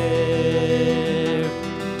care.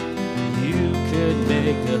 You could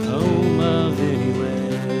make a home of anywhere.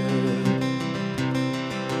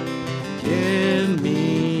 Give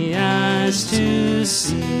me eyes to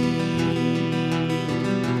see.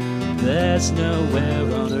 There's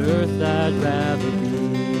nowhere on earth I'd rather be.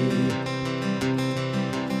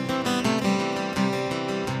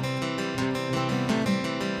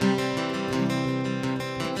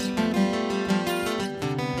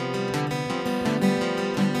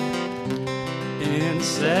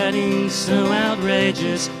 Setting so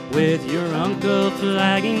outrageous, with your uncle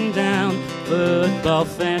flagging down, football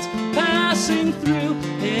fans passing through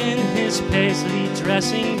in his paisley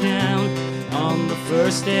dressing gown. On the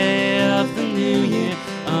first day of the new year,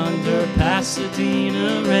 under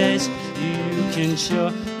Pasadena rays, you can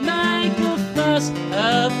sure make a fuss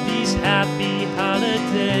of these happy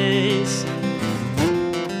holidays.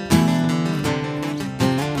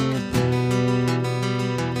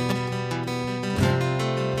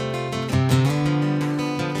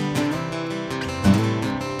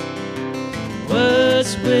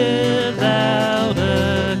 Without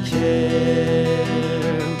a care,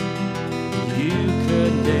 you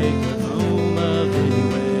could make a home of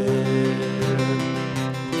anywhere.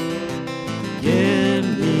 Give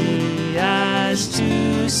me eyes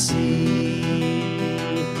to see.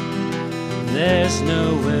 There's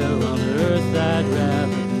nowhere on earth I'd rather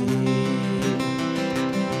be.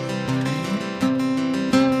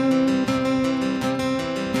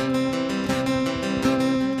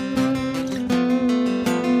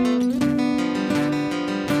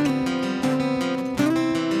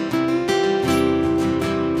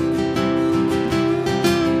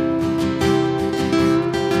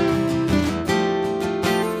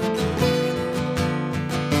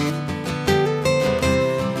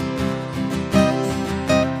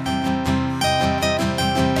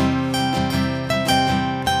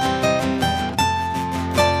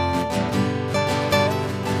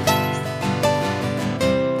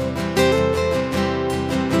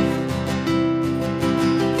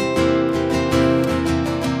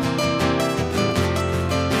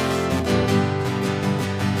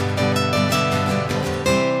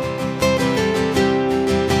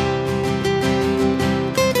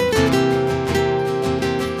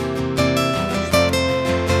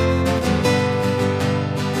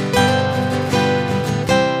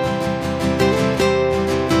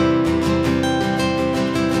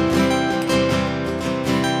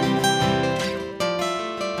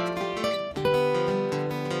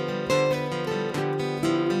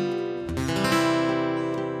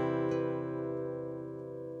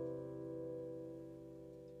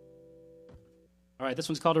 All right, this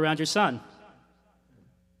one's called Around Your Sun.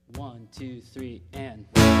 1, 2, 3, and...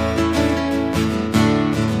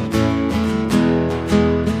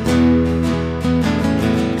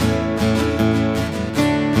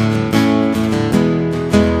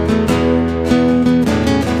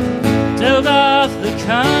 Dove off the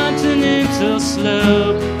continental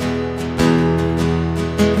slope,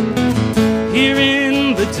 here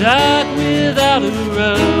in the dark without a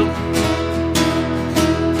rope.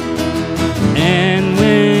 And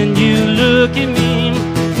when you look at me,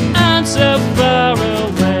 I'm so far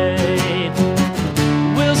away.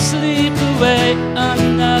 We'll sleep away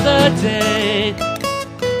another day.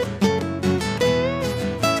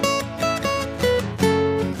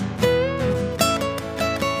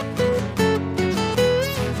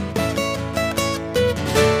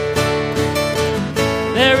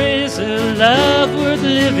 There is a love worth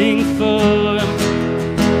living for,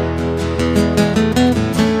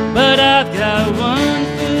 but I've got one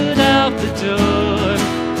foot out the door.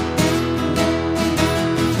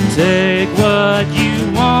 Take what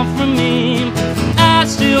you want from me, I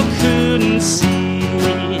still couldn't see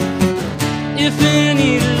if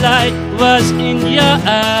any light was in your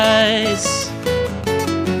eyes.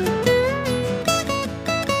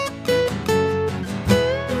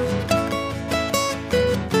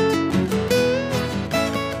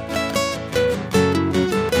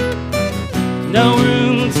 No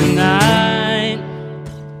room tonight,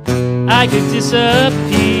 I could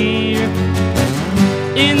disappear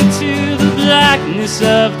in blackness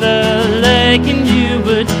of the lake, and you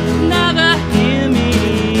would never hear me.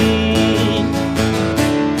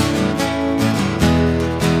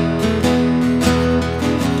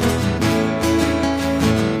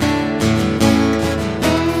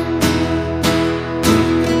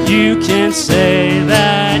 You can't say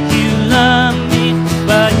that you love me,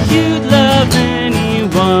 but you'd love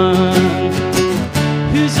anyone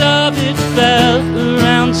whose orbit fell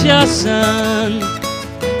around your sun.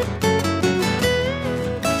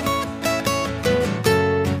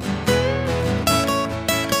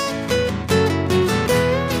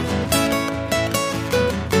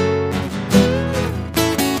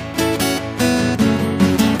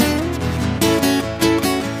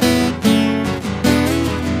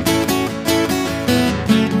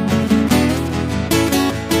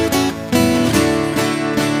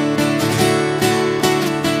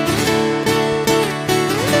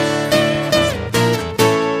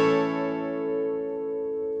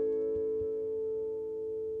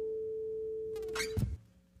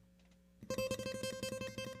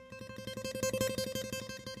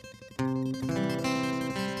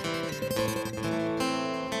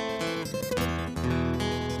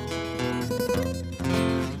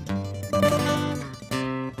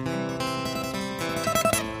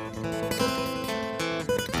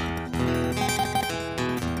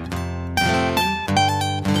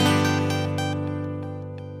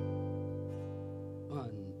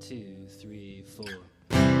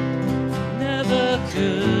 Never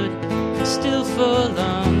could still for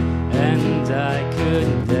long, and I could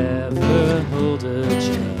never hold a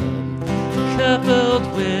job. Coupled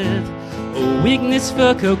with a weakness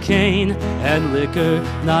for cocaine and liquor,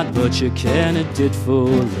 not much a candidate for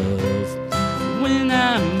love. When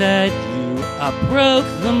I met you, I broke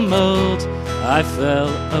the mold. I fell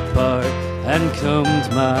apart and combed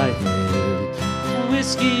my hair.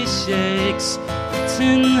 Whiskey shakes,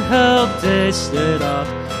 tin-held days stayed off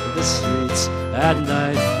the streets at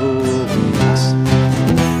night for weeks.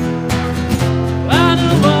 I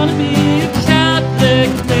don't wanna be a Catholic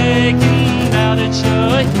thinking now that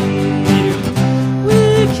you're here. We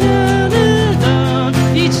counted on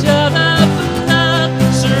each other for love,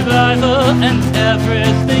 survival, and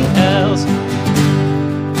everything else.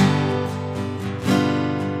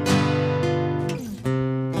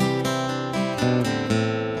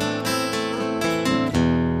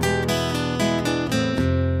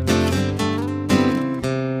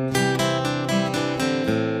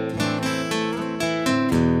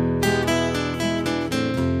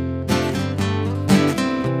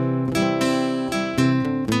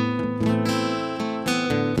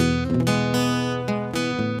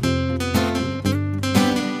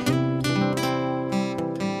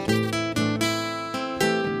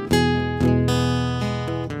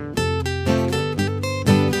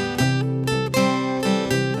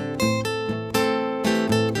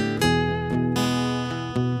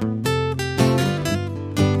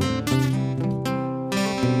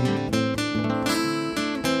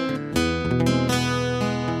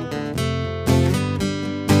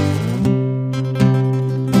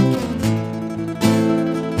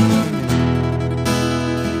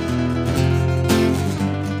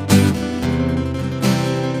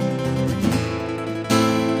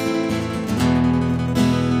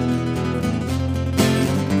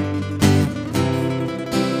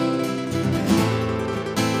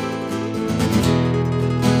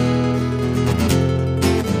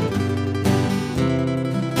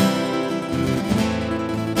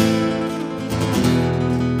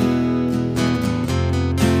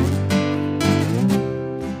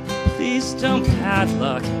 Don't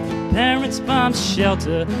padlock parents' bomb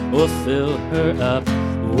shelter or fill her up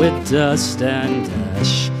with dust and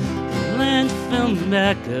ash. Landfill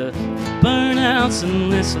mecca, burnouts and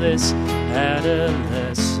listless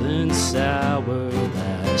adolescent sour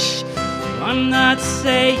lash. I'm not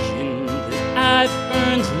saying that I've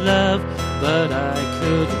earned love, but I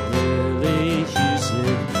could really use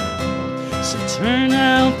it now. So turn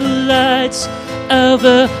out the lights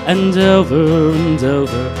over and over and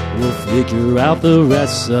over. We'll figure out the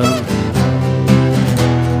rest somehow.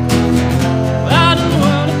 I don't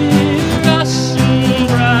wanna be a Russian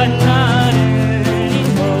bride, not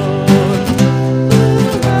anymore.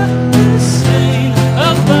 The stain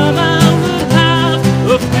of love I would have,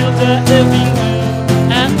 a filter every move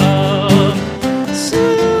and all. So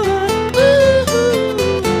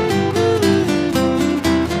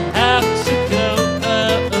I have to go.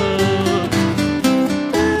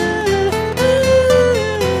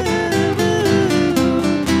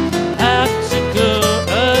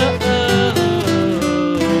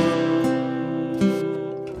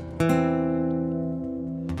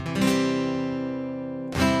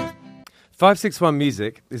 561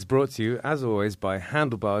 Music is brought to you, as always, by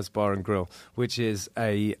Handlebars Bar and Grill, which is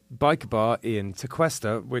a biker bar in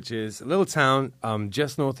Tequesta, which is a little town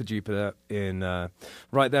just north of Jupiter, in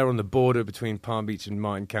right there on the border between Palm Beach and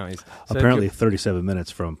Martin counties. So apparently 37 minutes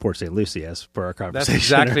from Port St. Lucie, as per our conversation. That's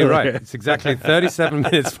exactly right. It's exactly 37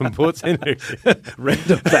 minutes from Port St. Lucie.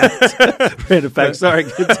 Random facts. Sorry,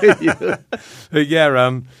 continue.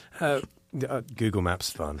 Yeah, Google Maps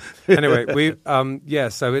fun. Anyway,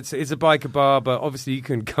 so it's a biker bar, but obviously you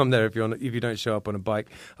can come there if you don't show up on a bike.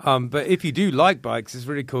 But if you do like bikes, it's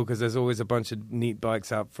really cool because there's always a bunch of neat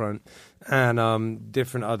bikes out front and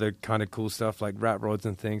different other kind of cool stuff like rat rods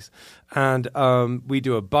and things. And we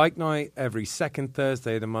do a bike night every second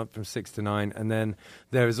Thursday of the month from 6 to 9, and then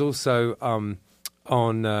there is also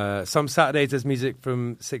on some Saturdays there's music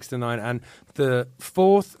from 6 to 9, and the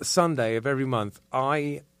fourth Sunday of every month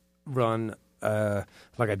I run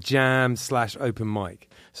like a jam / open mic.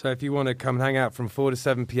 So if you want to come hang out from 4 to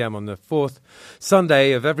 7 p.m. on the fourth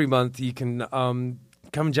Sunday of every month, you can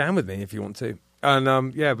come jam with me if you want to. And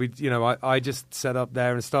I just set up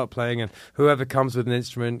there and start playing, and whoever comes with an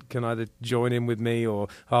instrument can either join in with me, or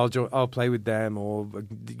I'll play with them, or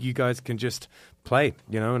you guys can just play,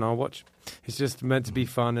 and I'll watch. It's just meant to be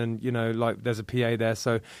fun, and there's a PA there.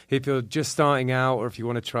 So if you're just starting out, or if you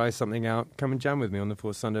want to try something out, come and jam with me on the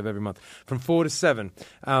fourth Sunday of every month from 4 to 7.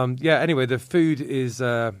 Anyway, the food is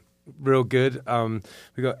real good.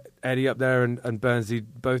 We got Eddie up there and Bernsey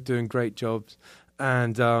both doing great jobs.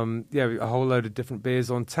 And, a whole load of different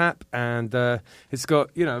beers on tap. And it's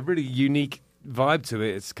got, a really unique vibe to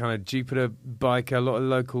it. It's kind of Jupiter biker, a lot of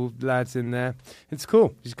local lads in there. It's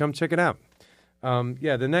cool. You should come check it out.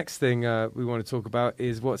 The next thing we want to talk about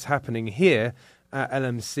is what's happening here at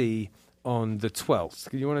LMC on the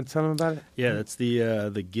 12th. Do you want to tell them about it? Yeah, that's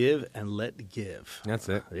the Give and Let Give. That's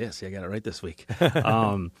it. Yes, I got it right this week.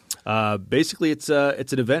 Basically, it's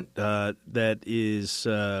an event that is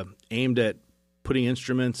aimed at putting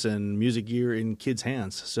instruments and music gear in kids'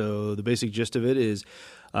 hands. So the basic gist of it is,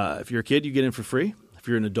 if you're a kid, you get in for free. If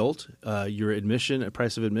you're an adult, your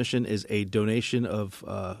price of admission is a donation of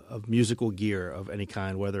musical gear of any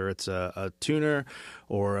kind, whether it's a tuner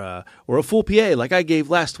or a full PA like I gave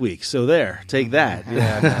last week. So take that.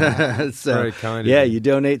 Yeah, very kind. Yeah, you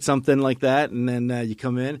donate something like that, and then you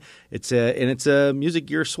come in. It's a music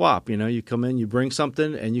gear swap. You come in, you bring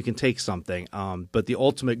something, and you can take something. But the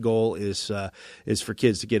ultimate goal is for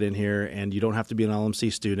kids to get in here, and you don't have to be an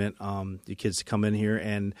LMC student. The kids to come in here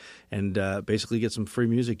and basically get some free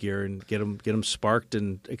music gear and get them sparked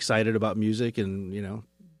and excited about music, and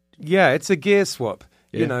Yeah, it's a gear swap.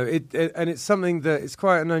 Yeah. And it's something that it's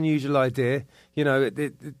quite an unusual idea.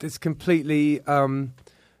 It's completely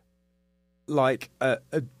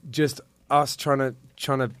just us trying to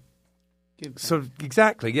sort of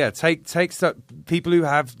exactly, yeah. Take stuff, people who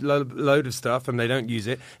have load of stuff and they don't use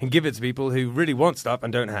it, and give it to people who really want stuff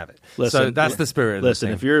and don't have it. So that's the spirit of Listen,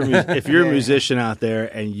 the thing. if you're a musician out there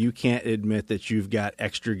and you can't admit that you've got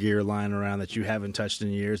extra gear lying around that you haven't touched in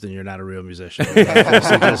years, then you're not a real musician.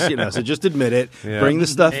 So just admit it. Yeah. Bring the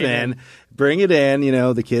stuff in. Bring it in.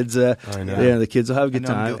 The kids. The kids will have a good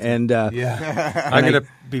time. And I'm going to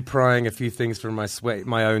be prying a few things from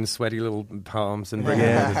my own sweaty little palms and bring it in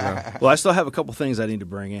as well. Well, I still have a couple things I need to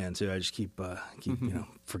bring in too. I just keep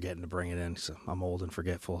forgetting to bring it in. So I'm old and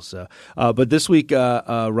forgetful. So, but this week,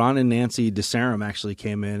 Ron and Nancy DeSarum actually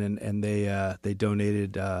came in and they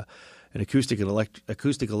donated an acoustic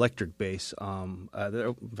electric bass. In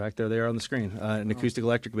fact, there they are on the screen. An acoustic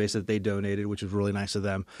electric bass that they donated, which was really nice of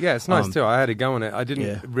them. Yeah, it's nice too. I had to go on it. I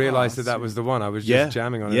didn't realize that was the one. I was just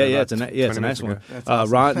jamming on it. Yeah, it's a nice one. Awesome.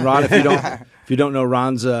 Ron, if you don't know,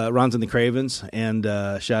 Ron's in the Cravens, and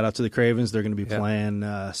shout out to the Cravens. They're going to be playing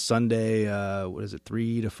Sunday.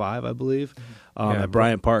 3 to 5, I believe. At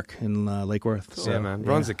Bryant Park in Lake Worth. So, man,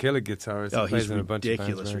 Ron's a killer guitarist. Oh, he's in a bunch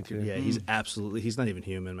ridiculous. Of bands, yeah, he's not even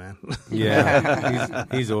human, man. Yeah,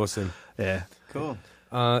 he's awesome. Yeah, cool.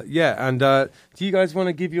 And do you guys want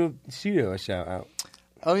to give your studio a shout out?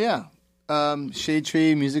 Oh yeah, Shade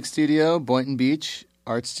Tree Music Studio, Boynton Beach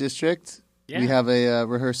Arts District. Yeah. We have a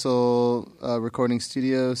rehearsal recording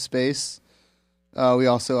studio space. We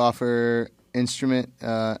also offer instrument,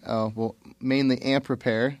 mainly amp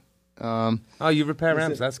repair. You repair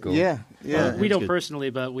amps? That's cool. Yeah. Well, we don't personally,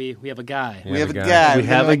 but we have a guy. We have a guy. We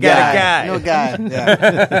have a guy. No guy.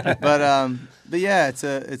 Yeah. But yeah, it's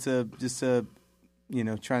just a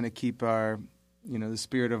trying to keep our the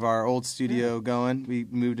spirit of our old studio going. We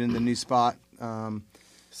moved in the new spot.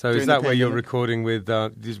 So is that where you're recording with?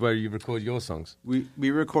 This is where you record your songs?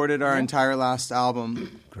 We recorded our entire last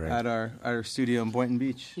album at our studio in Boynton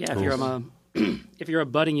Beach. Yeah, cool. If you're if you're a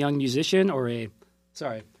budding young musician or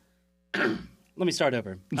let me start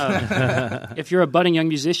over. If you're a budding young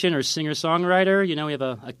musician or singer-songwriter, we have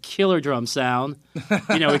a killer drum sound.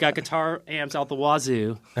 We got guitar amps out the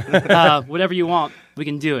wazoo. Whatever you want, we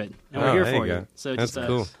can do it. And we're here for you. So that's just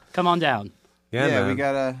cool. Come on down. Yeah, we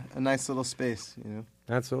got a nice little space,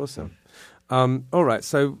 That's awesome. All right,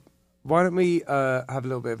 so why don't we have a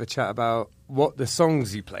little bit of a chat about what the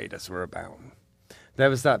songs you played us were about? There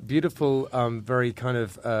was that beautiful, very kind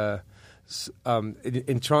of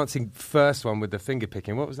entrancing first one with the finger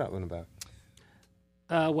picking. What was that one about?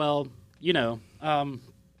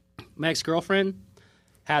 My ex-girlfriend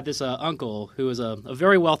had this uncle who was a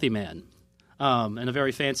very wealthy man and a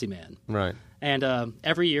very fancy man. Right. And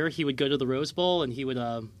every year he would go to the Rose Bowl and he would,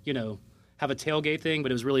 have a tailgate thing,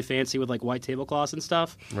 but it was really fancy with like white tablecloths and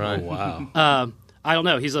stuff. Right. Oh, wow. I don't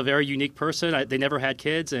know. He's a very unique person. They never had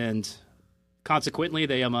kids, and consequently,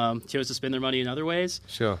 they chose to spend their money in other ways.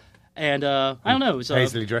 Sure. And I don't know.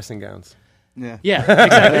 Paisley dressing gowns. Yeah. Yeah,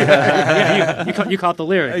 exactly. You caught the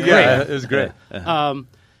lyric. Yeah, it was great.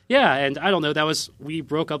 Yeah, and I don't know. We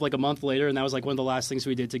broke up like a month later, and that was like one of the last things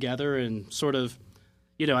we did together. And sort of,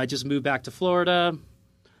 I just moved back to Florida,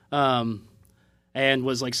 and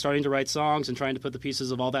was like starting to write songs and trying to put the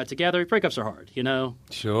pieces of all that together. Breakups are hard,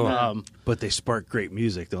 Sure. But they spark great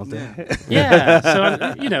music, don't they? Yeah.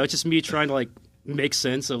 So it's just me trying to like make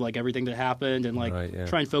sense of like everything that happened and like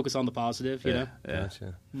try and focus on the positive. You know. Yeah.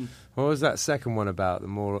 Gotcha. What was that second one about? The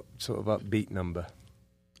more sort of upbeat number.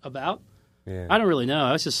 About? Yeah. I don't really know.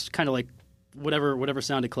 I was just kind of like whatever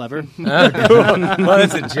sounded clever. Cool. Well,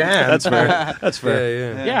 that's a jam. That's fair. That's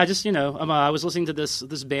fair. Yeah. Yeah, just I was listening to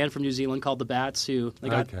this band from New Zealand called the Bats, who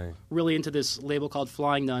got really into this label called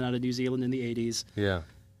Flying Nun out of New Zealand in the 80s. Yeah.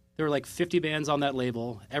 There were like 50 bands on that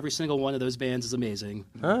label. Every single one of those bands is amazing.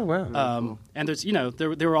 Oh wow. And there's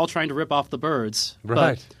they were all trying to rip off the Byrds.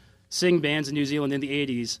 Right. But seeing bands in New Zealand in the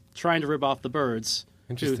 80s trying to rip off the Byrds.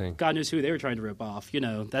 Interesting. God knows who they were trying to rip off.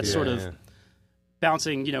 That's sort of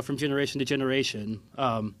bouncing, from generation to generation.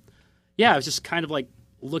 I was just kind of like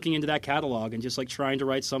looking into that catalog and just like trying to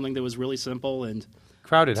write something that was really simple and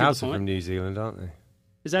Crowded House are from New Zealand, aren't they?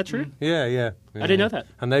 Is that true? Yeah. I didn't know that.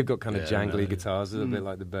 And they've got kind of jangly guitars, a little bit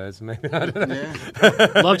like the Byrds, maybe. I don't know.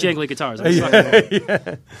 Love jangly guitars.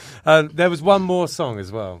 There was one more song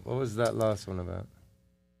as well. What was that last one about?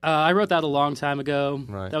 I wrote that a long time ago.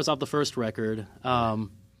 Right. That was off the first record. I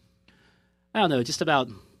don't know, just about...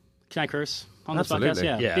 Can I curse on this podcast?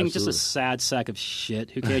 Yeah, being absolutely. just a sad sack of shit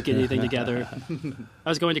who can't get anything together. I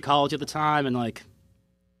was going to college at the time, and like,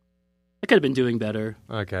 I could have been doing better.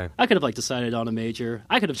 Okay. I could have decided on a major.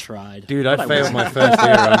 I could have tried. Dude, I failed my first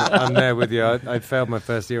year. I'm there with you. I failed my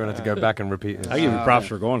first year and I had to go back and repeat it. I give you props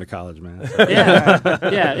for going to college, man.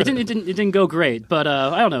 Yeah. It didn't go great, but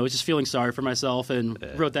I don't know. I was just feeling sorry for myself and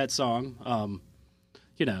wrote that song.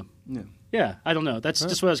 Yeah, I don't know. That's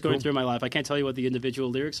just what I was going through in my life. I can't tell you what the individual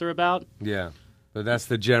lyrics are about. Yeah, but that's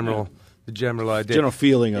the general idea. General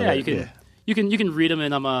feeling of it. You can read them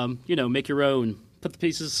and make your own. Put the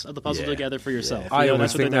pieces of the puzzle together for yourself. I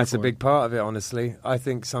always think that's a big part of it, honestly. I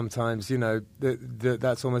think sometimes,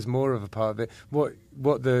 that's almost more of a part of it. What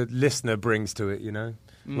the listener brings to it,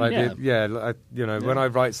 when I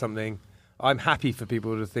write something, I'm happy for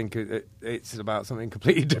people to think it's about something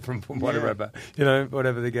completely different from what I read about,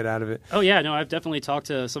 whatever they get out of it. Oh, yeah, no, I've definitely talked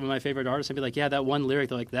to some of my favorite artists and be like, yeah, that one lyric,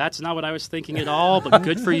 they're like, that's not what I was thinking at all, but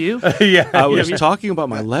good for you. I was talking about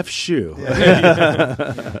my left shoe.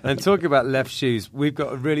 And talking about left shoes, we've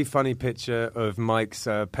got a really funny picture of Mike's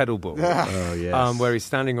pedal board. Oh, yes. Where he's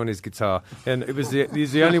standing on his guitar. And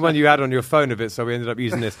he's the only one you had on your phone of it, so we ended up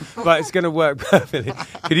using this. But it's going to work perfectly.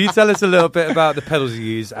 Could you tell us a little bit about the pedals you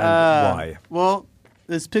use and why? Well,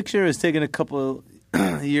 this picture was taken a couple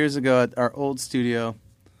years ago at our old studio.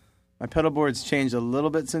 My pedal board's changed a little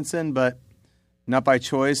bit since then, but not by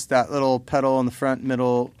choice. That little pedal in the front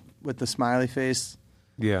middle with the smiley face.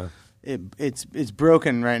 Yeah. It's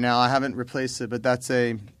broken right now. I haven't replaced it, but it's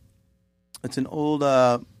an old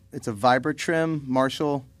it's a Vibratrim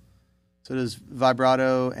Marshall. So it does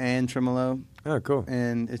vibrato and tremolo. Oh, cool.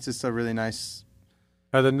 And it's just a really nice.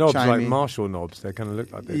 The knobs chimey. like Marshall knobs. They kind of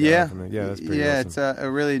look like they yeah, that's pretty awesome. It's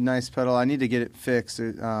a really nice pedal. I need to get it fixed,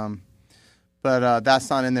 but that's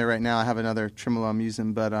not in there right now. I have another tremolo I'm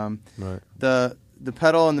using, but the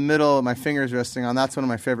pedal in the middle, my finger's resting on. That's one of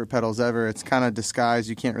my favorite pedals ever. It's kind of disguised.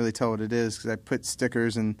 You can't really tell what it is because I put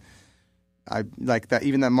stickers and I like that.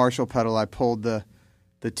 Even that Marshall pedal, I pulled the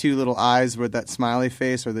two little eyes with that smiley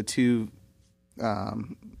face or the two.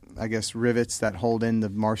 I guess rivets that hold in the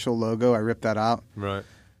Marshall logo. I ripped that out. Right.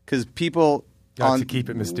 Because people to keep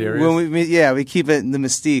it mysterious. When we keep it in the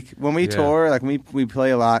mystique. When we tour, like we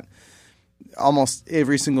play a lot. Almost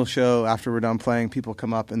every single show after we're done playing, people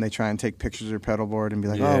come up and they try and take pictures of your pedal board and be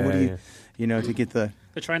like, "Oh, what do you know, to get the."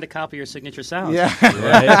 They're trying to copy your signature sound. Yeah,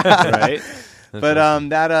 right. But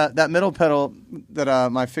that middle pedal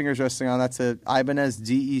that my finger's resting on, that's a Ibanez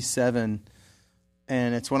DE7,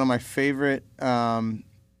 and it's one of my favorite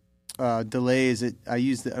delays. I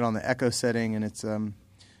used it on the echo setting, and it's a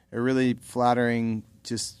really flattering,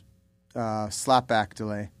 just slapback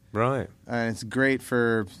delay. Right. And it's great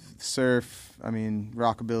for surf. I mean,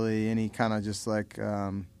 rockabilly, any kind of just like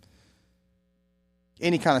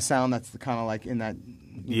any kind of sound that's kind of like in that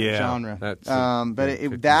genre. That's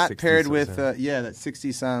that paired with that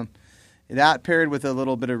 60s sound, that paired with a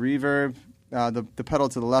little bit of reverb. The pedal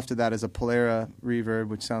to the left of that is a Polara reverb,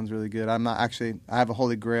 which sounds really good. I have a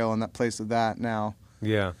holy grail in that place of that now.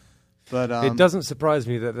 Yeah. But it doesn't surprise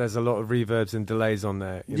me that there's a lot of reverbs and delays on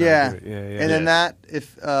there. And then that,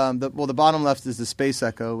 if the bottom left is the Space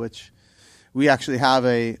Echo, which we actually have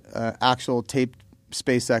a actual taped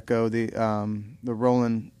Space Echo, the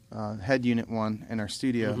Roland head unit one in our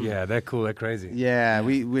studio. Mm-hmm. Yeah, they're cool. They're crazy. Yeah,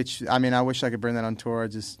 I wish I could bring that on tour.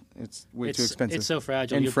 It's way too expensive. It's so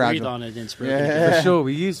fragile. And you fragile. breathe on it, and it's broken. Yeah. For sure.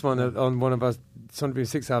 We used one on one of our Sonic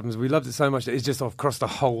 6 albums. We loved it so much that it's just across the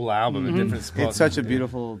whole album in different spots. It's such a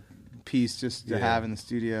beautiful piece just to have in the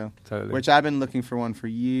studio. Totally. Which I've been looking for one for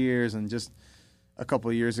years, and just a couple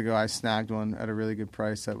of years ago I snagged one at a really good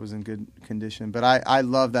price that was in good condition. But I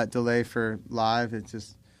love that delay for live. It's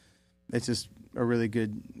just a really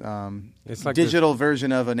good it's like digital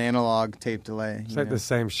version of an analog tape delay. It's like the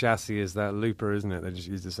same chassis as that looper, isn't it? They just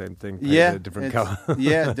use the same thing, a different color.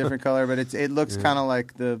 Different color, but it looks kind of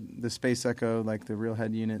like the Space Echo, like the real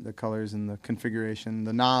head unit, the colors and the configuration,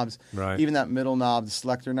 the knobs. Right. Even that middle knob, the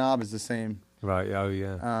selector knob, is the same. Right. Oh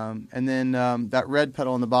yeah. And then that red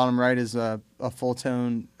pedal on the bottom right is a full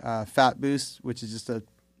tone Fat Boost, which is just a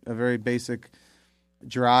very basic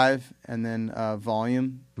drive and then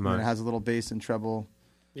volume. Right. And it has a little bass and treble.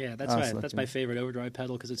 Yeah, that's my favorite overdrive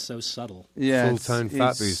pedal because it's so subtle. Yeah, full tone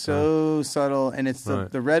Fat Boost. So subtle, and it's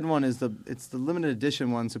the red one is the limited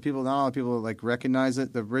edition one. So not a lot of people like recognize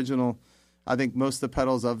it. The original, I think most of the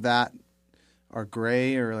pedals of that are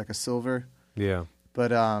gray or like a silver. Yeah.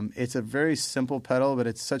 But it's a very simple pedal, but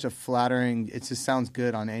it's such a flattering. It just sounds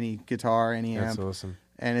good on any guitar, any amp. That's awesome.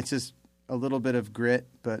 And it's just a little bit of grit,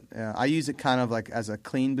 but I use it kind of like as a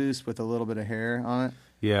clean boost with a little bit of hair on it.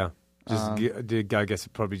 Yeah. I guess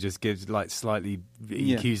it probably just gives like slightly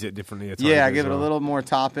EQs it differently. At times I give it a little more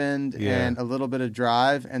top end and a little bit of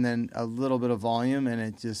drive, and then a little bit of volume, and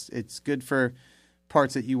it's good for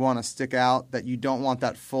parts that you want to stick out, that you don't want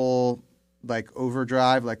that full like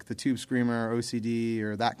overdrive, like the Tube Screamer or OCD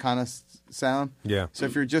or that kind of sound. Yeah. So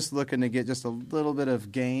if you're just looking to get just a little bit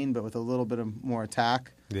of gain, but with a little bit of more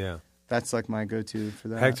attack, that's like my go-to for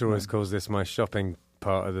that. Hector always calls this my shopping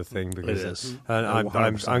part of the thing because it is. I'm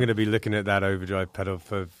going to be looking at that overdrive pedal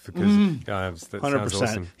because that 100%. sounds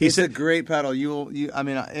awesome. It's a great pedal.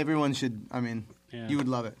 Everyone should. You would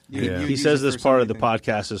love it. He says this part of the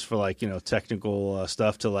podcast is for technical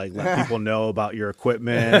stuff to let people know about your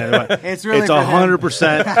equipment. It's really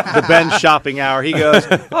 100% the Ben shopping hour. He goes,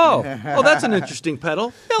 oh, that's an interesting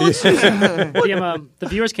pedal. Yeah, let's use it. The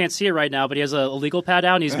viewers can't see it right now, but he has a legal pad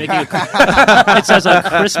out and he's making it says a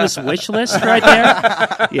Christmas wish list right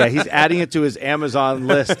there. Yeah, he's adding it to his Amazon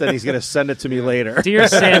list and he's going to send it to me later. Dear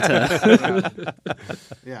Santa.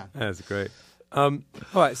 Yeah, that's great. All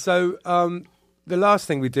right, so. The last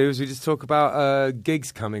thing we do is we just talk about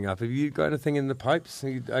gigs coming up. Have you got anything in the pipes?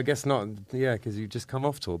 I guess not. Yeah, because you've just come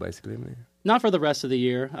off tour, basically, haven't you? Not for the rest of the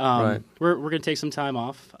year. Right. We're going to take some time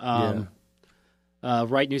off.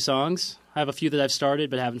 Write new songs. I have a few that I've started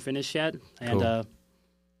but haven't finished yet. And cool.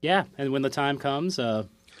 And when the time comes,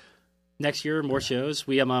 next year more shows.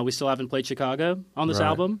 We still haven't played Chicago on this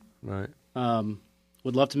album. Right.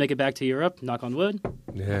 Would love to make it back to Europe. Knock on wood.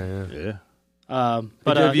 Yeah.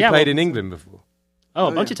 But have you played in England before? Oh,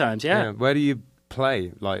 a bunch of times, yeah. Where do you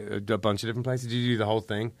play? Like a bunch of different places? Do you do the whole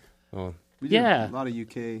thing? Or? We do a lot of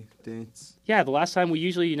UK dates. Yeah, the last time we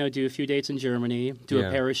usually do a few dates in Germany, do a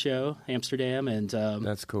Paris show, Amsterdam, and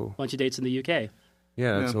that's cool. A bunch of dates in the UK.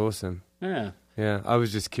 Yeah, that's awesome. Yeah, I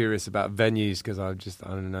was just curious about venues because I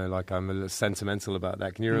don't know, like I'm a little sentimental about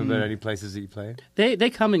that. Can you remember any places that you played? They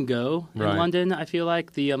come and go in London. I feel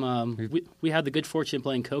like we had the good fortune of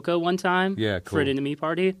playing Coco one time. Yeah, cool. For an Enemy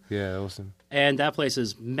party. Yeah, awesome. And that place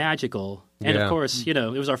is magical. And of course, it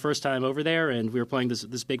was our first time over there, and we were playing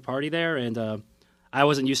this big party there, and I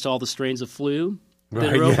wasn't used to all the strains of flu.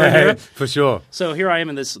 Right, for sure. So here I am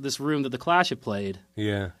in this room that the Clash had played.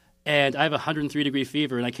 Yeah. and I have 103-degree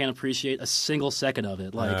fever, and I can't appreciate a single second of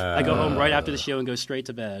it. Like I go home right after the show and go straight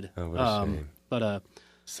to bed. Oh, what a shame. But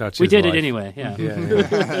Such we did life. it anyway. Yeah.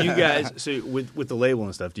 Do you guys, so with the label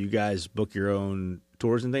and stuff, do you guys book your own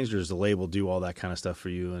tours and things, or does the label do all that kind of stuff for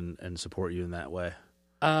you and support you in that way?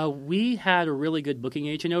 We had a really good booking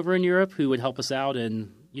agent over in Europe who would help us out,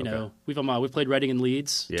 and we've played Reading and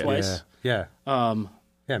Leeds twice. Yeah.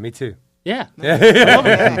 Me too. Yeah.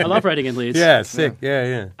 I love Reading and Leeds. Yeah, sick.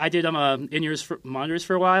 Yeah. I did in-ears monitors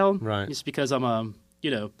for a while, right? Just because I'm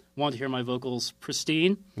wanted to hear my vocals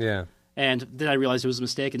pristine. Yeah. And then I realized it was a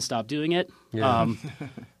mistake and stopped doing it. Yeah.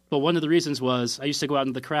 But one of the reasons was I used to go out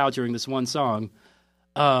into the crowd during this one song.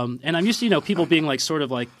 And I'm used to sort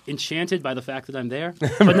of enchanted by the fact that I'm there,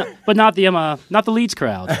 but not the Leeds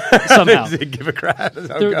crowd somehow. Give a crap.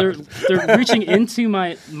 They're reaching into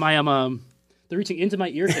my they're reaching into my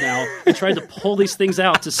ear canal and trying to pull these things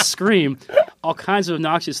out to scream all kinds of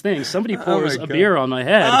obnoxious things. Somebody pours a beer on my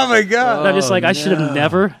head. Oh my god! And I'm just like, I should have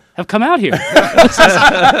never have come out here.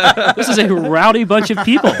 This is a rowdy bunch of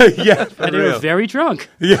people. Yeah, and they were very drunk.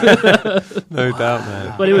 Yeah, no doubt,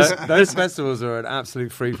 man. But it was those festivals are an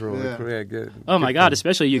absolute free for all. Yeah. Good. Oh my god,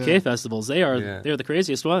 especially UK festivals. They're the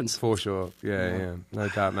craziest ones. For sure. Yeah. No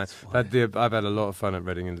doubt, man. I've had a lot of fun at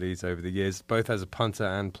Reading and Leeds over the years, both as a punter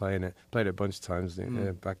and played it a bunch of times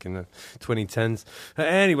back in the 2010s.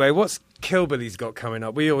 Anyway, what's Killbilly's got coming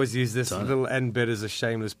up? We always use this little end bit as a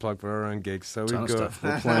shameless plug for our own gigs. So we've got stuff.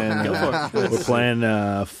 We're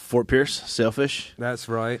playing Fort Pierce Sailfish. That's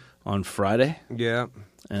right. On Friday. Yeah.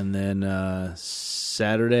 And then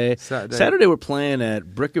Saturday we're playing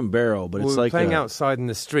at Brick and Barrel, but it's like playing outside in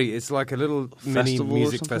the street. It's like a little mini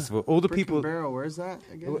music festival. All the Brick people. And Barrel, where's that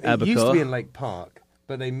again? It used to be in Lake Park,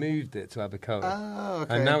 but they moved it to Abercoa. Oh,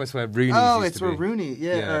 okay. And now it's where Rooney's Oh, used it's to where be. Rooney.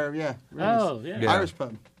 Yeah. Oh, yeah. Irish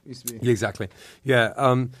pub used to be. Yeah, exactly.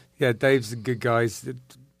 Yeah. Dave's a good guy. He's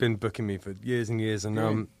been booking me for years and years, and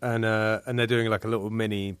they're doing like a little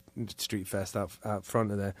mini street fest out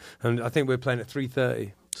front of there. And I think we're playing at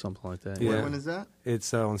 3:30. Something like that. Yeah. When is that?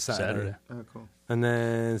 It's on Saturday. Oh, cool. And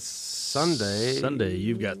then Sunday,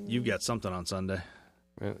 you've got something on Sunday.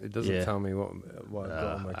 It doesn't tell me what I've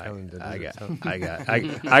got on my calendar.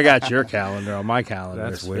 I got your calendar on my calendar.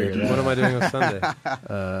 That's weird. What am I doing on Sunday?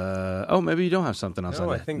 Maybe you don't have something on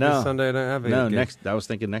Sunday. I think this Sunday I don't have it. No, I was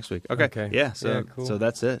thinking next week. Okay. Yeah. Cool. So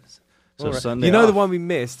that's it. So right. Sunday. The one we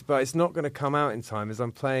missed, but it's not going to come out in time. Is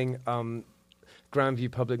I'm playing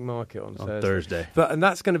Grandview Public Market on Thursday. And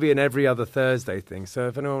that's going to be an every other Thursday thing. So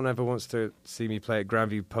if anyone ever wants to see me play at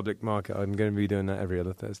Grandview Public Market, I'm going to be doing that every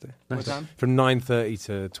other Thursday. What time? From 9:30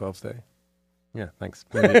 to 12:30. Yeah, thanks.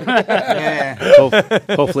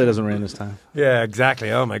 Hopefully it doesn't rain this time. Yeah,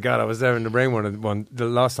 exactly. Oh my God, I was there in the rain the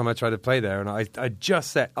last time I tried to play there, and I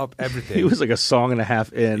just set up everything. It was like a song and a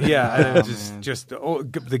half in. Yeah, and it just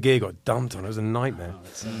the gear got dumped on. It was a nightmare.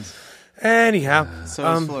 Anyhow,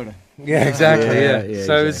 so is Florida. Yeah, exactly. Yeah.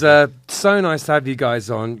 So exactly. It's so nice to have you guys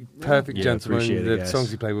on. Perfect gentlemen. Appreciate it, the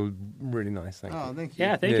songs you played were really nice. Thank you. Thank you.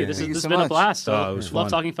 Yeah, thank you. This has so been much. a blast. It was fun. Love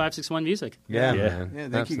talking 561 music. Yeah, Yeah,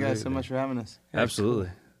 man. thank you guys so much for having us. Yeah, Absolutely.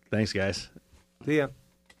 Cool. Thanks, guys. See ya.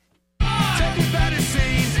 Check it out and see.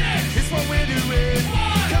 It's what we're doing.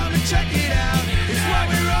 Come and check it